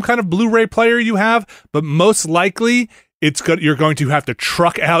in some kind of Blu-ray player you have, but most likely you're going to have to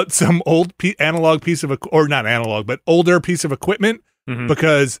truck out some old analog piece of, or not analog, but older piece of equipment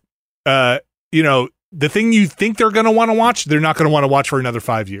because, the thing you think they're going to want to watch, they're not going to want to watch for another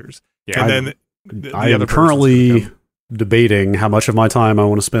 5 years. Yeah, and then I am currently debating how much of my time I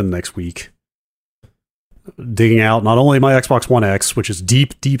want to spend next week digging out not only my Xbox One X, which is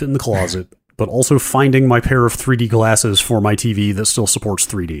deep in the closet, but also finding my pair of 3D glasses for my TV that still supports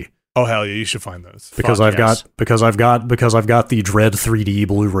 3D. Oh hell yeah, you should find those. Because I've got the Dread 3D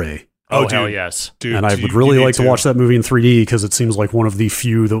Blu-ray. Oh hell yes, dude! And I would really like to watch that movie in 3D because it seems like one of the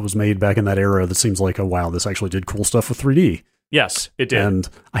few that was made back in that era that seems like, oh wow, this actually did cool stuff with 3D. Yes, it did. And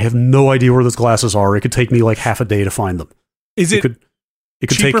I have no idea where those glasses are. It could take me like half a day to find them. Is it could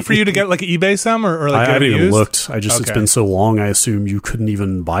cheaper for you to get like eBay some or like I haven't even used? looked. It's been so long. I assume you couldn't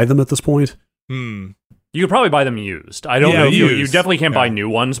even buy them at this point. You could probably buy them used. I don't know. You definitely can't buy Yeah. new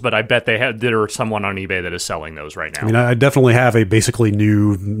ones, but I bet there are someone on eBay that is selling those right now. I mean, I definitely have a basically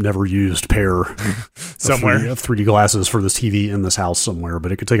new, never used pair somewhere of 3D glasses for this TV in this house somewhere,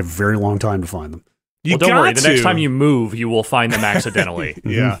 but it could take a very long time to find them. Well, don't worry. The next time you move, you will find them accidentally.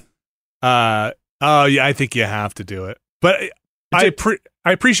 Yeah. Yeah, I think you have to do it. But I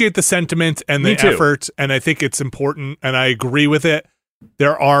appreciate the sentiment and the effort, and I think it's important, and I agree with it.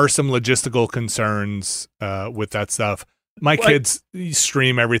 There are some logistical concerns with that stuff. My kids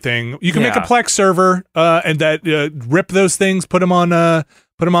stream everything. You can make a Plex server and that rip those things, put them on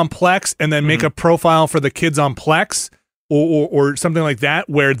Plex, and then make a profile for the kids on Plex or something like that,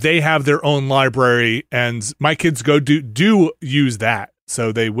 where they have their own library. And my kids do use that,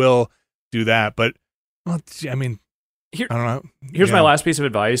 so they will do that. But I mean, I don't know. Here's my last piece of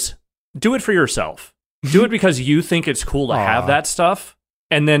advice: do it for yourself. Do it because you think it's cool to have that stuff.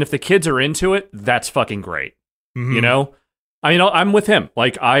 And then if the kids are into it, that's fucking great. You know? I mean, I'm with him.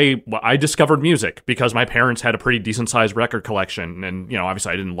 Like, I discovered music because my parents had a pretty decent-sized record collection. And,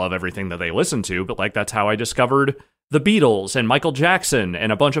 obviously I didn't love everything that they listened to, but, like, that's how I discovered the Beatles and Michael Jackson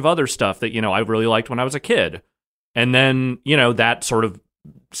and a bunch of other stuff that, I really liked when I was a kid. And then, that sort of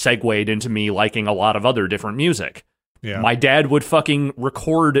segued into me liking a lot of other different music. Yeah. My dad would fucking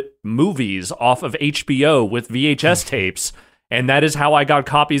record movies off of HBO with VHS tapes, and that is how I got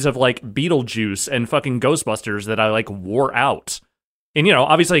copies of, like, Beetlejuice and fucking Ghostbusters that I, like, wore out. And,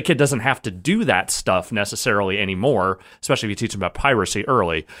 obviously a kid doesn't have to do that stuff necessarily anymore, especially if you teach them about piracy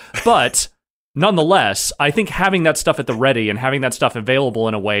early. But nonetheless, I think having that stuff at the ready and having that stuff available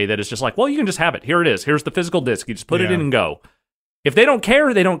in a way that is just like, well, you can just have it. Here it is. Here's the physical disc. You just put it in and go. If they don't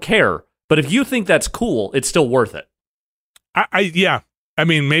care, they don't care. But if you think that's cool, it's still worth it. I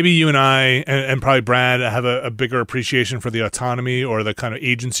mean, maybe you and I, and probably Brad, have a bigger appreciation for the autonomy or the kind of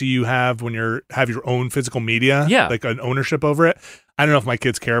agency you have when have your own physical media, like an ownership over it. I don't know if my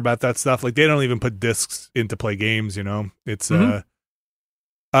kids care about that stuff. Like, they don't even put discs in to play games. It's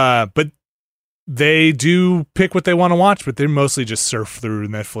but they do pick what they want to watch, but they mostly just surf through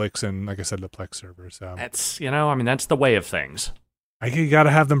Netflix and, like I said, the Plex servers. That's that's the way of things. You got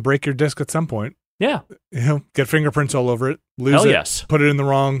to have them break your disc at some point. Yeah. Get fingerprints all over it. Lose Hell it. Yes. Put it in the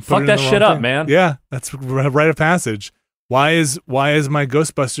wrong. Fuck that shit up, man. Yeah, that's a rite of passage. Why is my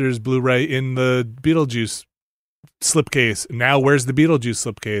Ghostbusters Blu-ray in the Beetlejuice slipcase? Now where's the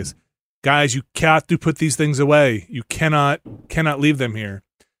Beetlejuice slipcase? Guys, you got to put these things away. You cannot leave them here.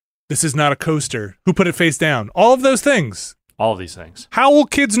 This is not a coaster. Who put it face down? All of those things. All of these things. How will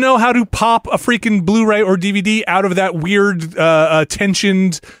kids know how to pop a freaking Blu-ray or DVD out of that weird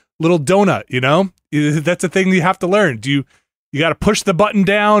tensioned little donut? That's a thing you have to learn. You got to push the button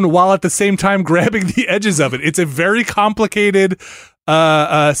down while at the same time grabbing the edges of it. It's a very complicated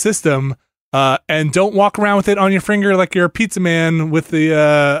system, and don't walk around with it on your finger like you're a pizza man with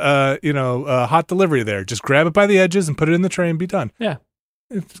the hot delivery there. Just grab it by the edges and put it in the tray and be done. Yeah,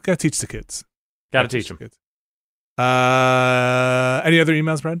 got to teach the kids. Got to teach them. Kids. Any other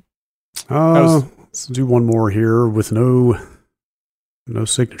emails, Brad? Let's do one more here with no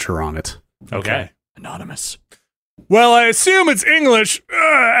signature on it. Okay. Anonymous. Well, I assume it's English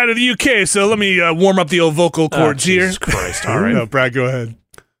out of the UK, so let me warm up the old vocal cords here. Jesus Christ. All right. No, Brad, go ahead.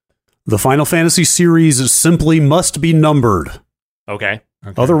 The Final Fantasy series simply must be numbered. Okay.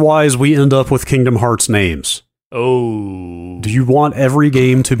 Otherwise, we end up with Kingdom Hearts names. Oh. Do you want every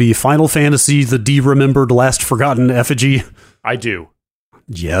game to be Final Fantasy, the de-remembered, last forgotten effigy? I do.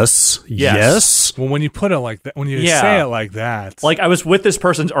 Yes. Well, when you put it like that, when you say it like that, Like, I was with this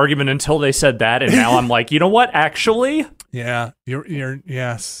person's argument until they said that, and now I'm like, you know what? Actually, yeah, you're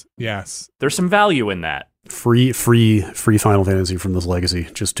yes. there's some value in that. Free Final Fantasy from this legacy.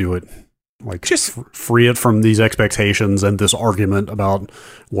 Just do it. Like, Just free it from these expectations and this argument about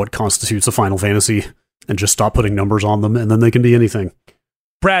what constitutes a Final Fantasy, and just stop putting numbers on them, and then they can be anything.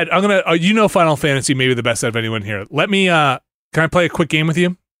 Brad, I'm gonna Final Fantasy maybe the best out of anyone here. Let me can I play a quick game with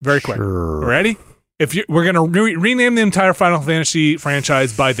you? Very quick. Sure. Ready? We're gonna rename the entire Final Fantasy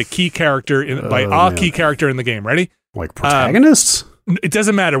franchise by the key character key character in the game. Ready? Like protagonists? It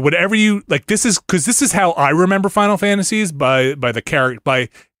doesn't matter. Whatever you like. This is how I remember Final Fantasies by the character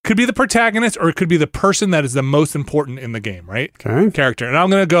could be the protagonist or it could be the person that is the most important in the game. Right? Okay. Character. And I'm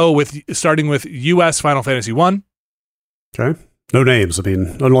gonna go with starting with U.S. Final Fantasy 1. Okay. No names. I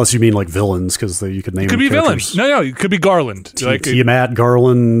mean, unless you mean like villains, because you could name. Could be characters. villains. No, it could be Garland. Tiamat,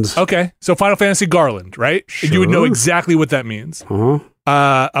 Garland. Okay, so Final Fantasy Garland, right? Sure. You would know exactly what that means. Uh-huh.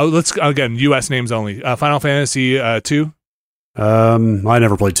 Let's again, U.S. names only. Final Fantasy 2. I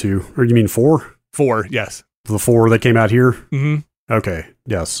never played 2. Or you mean 4? 4, yes. The 4 that came out here. Mm-hmm. Okay.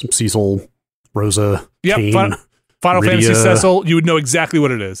 Yes. Cecil, Rosa, Yep. Kane, Final Rydia. Fantasy Cecil. You would know exactly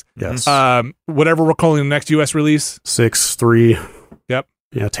what it is. Yes. Whatever we're calling the next U.S. release. 6, 3. Yep.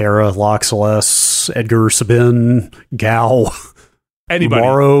 Yeah. Tara, Locke, Celeste, Edgar, Sabin, Gao, Anybody.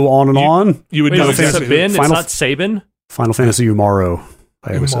 Umaro, on and on. You would Wait, know it's exactly. Sabin? It's Final- not Sabin? Final Fantasy Umaro.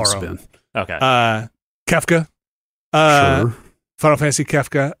 I always said Umaro. Sabin. Okay. Kefka. Sure. Final Fantasy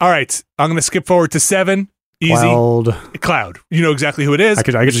Kefka. All right, I'm going to skip forward to 7. Easy. Cloud. You know exactly who it is. I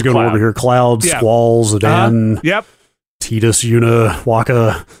could just go in Cloud. order here. Cloud, Yeah. Squall, Zidane, Yep. Titus, Yuna,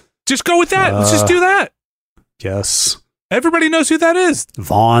 Waka. Just go with that. Let's just do that. Yes. Everybody knows who that is.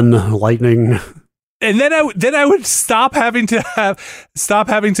 Vaughn, Lightning. And then I would stop having to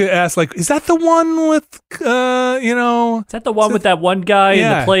ask, like, is that the one with Is that the one with that one guy in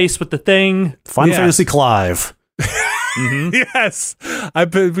Yeah. the place with the thing? Final Yes. Fantasy Clive. Mm-hmm. Yes,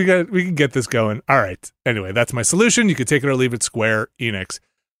 we can get this going. All right. Anyway, that's my solution. You could take it or leave it. Square Enix.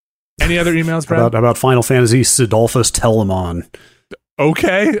 Any other emails, Brad? About Final Fantasy Sidolphus Telemon.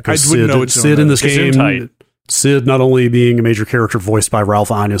 Okay, I Because wouldn't know what Sid in this Gesundheit. game. Sid, not only being a major character voiced by Ralph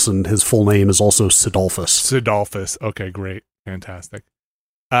Ineson, his full name is also Sidolphus. Sidolphus. Okay, great, fantastic.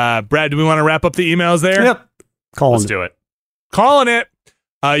 Brad, do we want to wrap up the emails there? Yep. Let's do it. Calling it.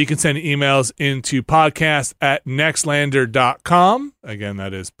 You can send emails into podcast@nextlander.com. Again,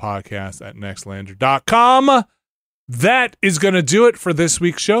 that is podcast@nextlander.com. That is going to do it for this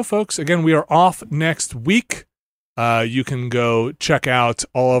week's show, folks. Again, we are off next week. You can go check out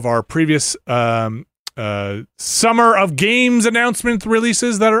all of our previous Summer of Games announcement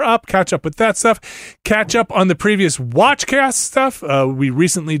releases that are up. Catch up with that stuff. Catch up on the previous Watchcast stuff. We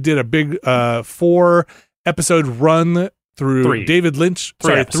recently did a big 4-episode run through 3. David Lynch.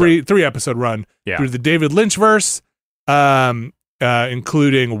 Three episode run through the David Lynch verse,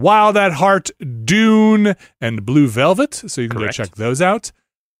 including Wild at Heart, Dune, and Blue Velvet. So you can go check those out.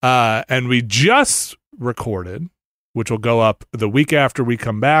 And we just recorded, which will go up the week after we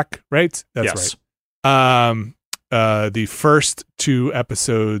come back, right? That's right. The first 2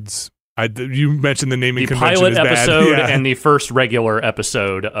 episodes. You mentioned the naming convention is pilot bad. episode Yeah. and the first regular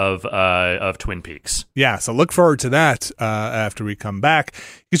episode of Twin Peaks. Yeah, so look forward to that after we come back.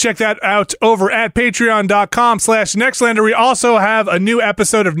 You can check that out over at patreon.com/Nextlander. We also have a new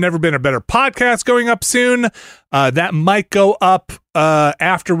episode of Never Been a Better Podcast going up soon. That might go up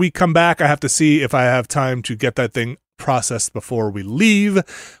after we come back. I have to see if I have time to get that thing processed before we leave.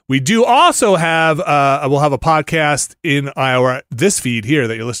 We do also have we'll have a podcast in this feed here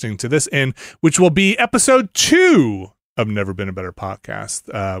that you're listening to this in, which will be episode 2 of Never Been a Better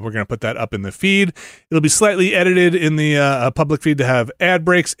Podcast. We're going to put that up in the feed. It'll be slightly edited in the public feed to have ad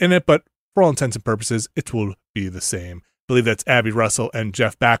breaks in it, but for all intents and purposes, it will be the same. I believe that's Abby Russell and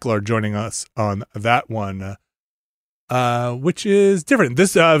Jeff Backlar joining us on that one. Which is different.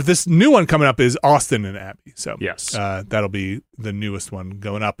 This new one coming up is Austin and Abby. So yes, that'll be the newest one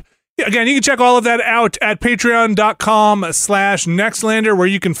going up. Yeah, again, you can check all of that out at patreon.com/Nextlander, where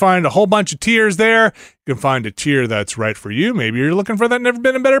you can find a whole bunch of tiers there. You can find a tier that's right for you. Maybe you're looking for that Never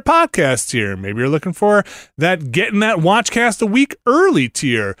Been a Better Podcast tier. Maybe you're looking for that Getting That Watchcast a Week Early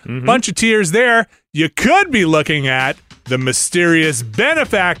tier. Bunch of tiers there. You could be looking at the Mysterious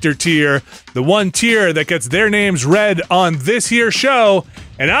Benefactor tier, the one tier that gets their names read on this here show,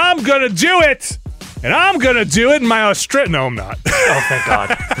 and I'm gonna do it! And I'm gonna do it in my Australian... No, I'm not. Oh, thank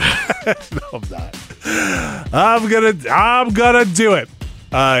God. No, I'm not. I'm gonna do it.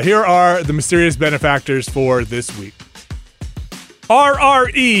 Here are the Mysterious Benefactors for this week.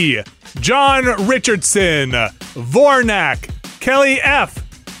 RRE, John Richardson, Vornak, Kelly F.,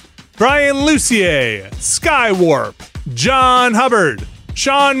 Brian Lucier, Skywarp, John Hubbard,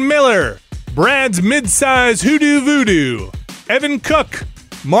 Sean Miller, Brad's Midsize Hoodoo Voodoo, Evan Cook,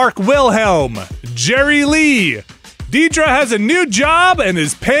 Mark Wilhelm, Jerry Lee. Deidre has a new job and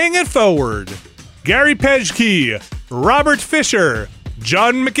is paying it forward. Gary Pejke, Robert Fisher,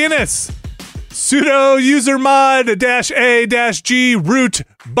 John McInnes, Pseudo User Mod -A-G Root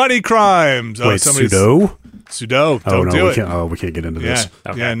Buddy Crimes. Wait, Pseudo? Pseudo. Don't do it. We can't get into this.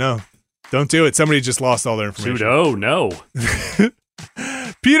 Okay. Yeah, no. Don't do it. Somebody just lost all their information. Pseudo, no.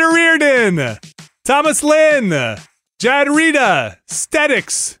 Peter Reardon, Thomas Lynn, Jad Rita,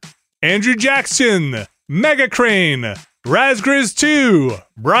 Statics, Andrew Jackson, Mega Crane, Razgriz 2,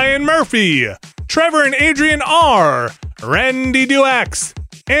 Brian Murphy, Trevor and Adrian R, Randy Duax,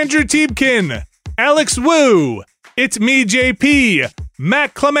 Andrew Tiebkin, Alex Wu, It's Me JP,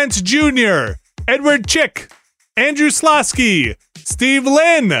 Matt Clements Jr., Edward Chick, Andrew Slosky, Steve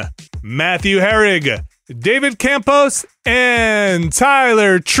Lynn, Matthew Herrig, David Campos, and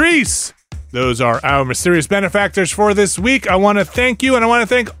Tyler Treese. Those are our mysterious benefactors for this week. I want to thank you, and I want to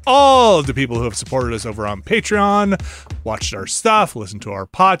thank all of the people who have supported us over on Patreon, watched our stuff, listened to our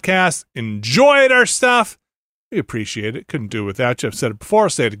podcast, enjoyed our stuff. We appreciate it. Couldn't do it without you. I've said it before. I'll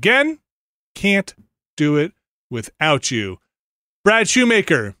say it again. Can't do it without you. Brad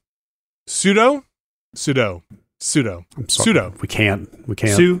Shoemaker. Pseudo. I'm sorry. Pseudo. We can't.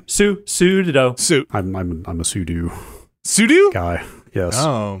 Pseudo. I'm a pseudo Pseudo? guy. Yes.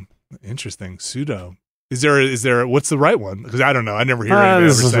 Oh, interesting. Pseudo. Is there? What's the right one? Because I don't know. I never hear anybody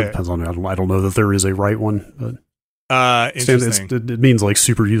ever say it. Depends on. I don't know that there is a right one, but interesting. it means like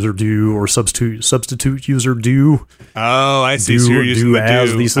super user do or substitute user do. Oh, I see. Do, So you're using do the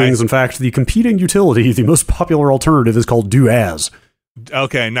as do. these things. In fact, the competing utility, the most popular alternative, is called do as.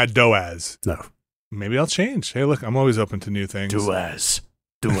 Okay, not doaz. No. Maybe I'll change. Hey, look, I'm always open to new things. Do as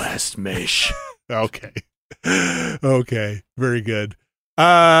mesh. Okay. Okay. Very good. All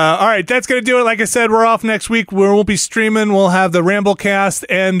right, that's going to do it. Like I said, we're off next week. We won't be streaming. We'll have the Ramblecast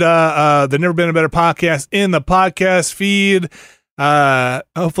and the Never Been a Better podcast in the podcast feed.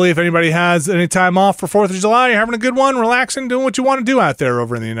 Hopefully, if anybody has any time off for 4th of July, you're having a good one, relaxing, doing what you want to do out there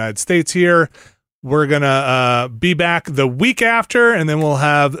over in the United States here. We're going to be back the week after, and then we'll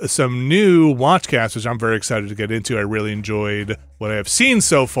have some new Watchcasts, which I'm very excited to get into. I really enjoyed what I have seen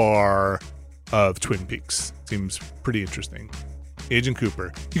so far of Twin Peaks. Seems pretty interesting. Agent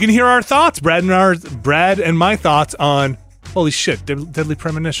Cooper. You can hear our thoughts, Brad and my thoughts on, holy shit, Deadly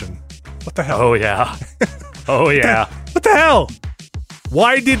Premonition. What the hell? Oh, yeah. Oh, yeah. What the hell?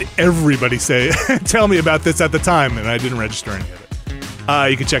 Why did everybody tell me about this at the time, and I didn't register any of it?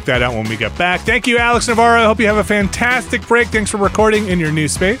 You can check that out when we get back. Thank you, Alex Navarro. I hope you have a fantastic break. Thanks for recording in your new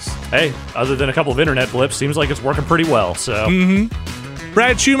space. Hey, other than a couple of internet blips, seems like it's working pretty well. So,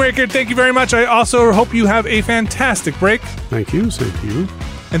 Brad Shoemaker, thank you very much. I also hope you have a fantastic break. Thank you. Same to you.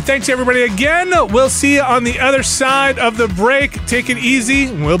 And thanks, everybody, again. We'll see you on the other side of the break. Take it easy.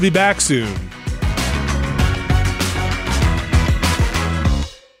 We'll be back soon.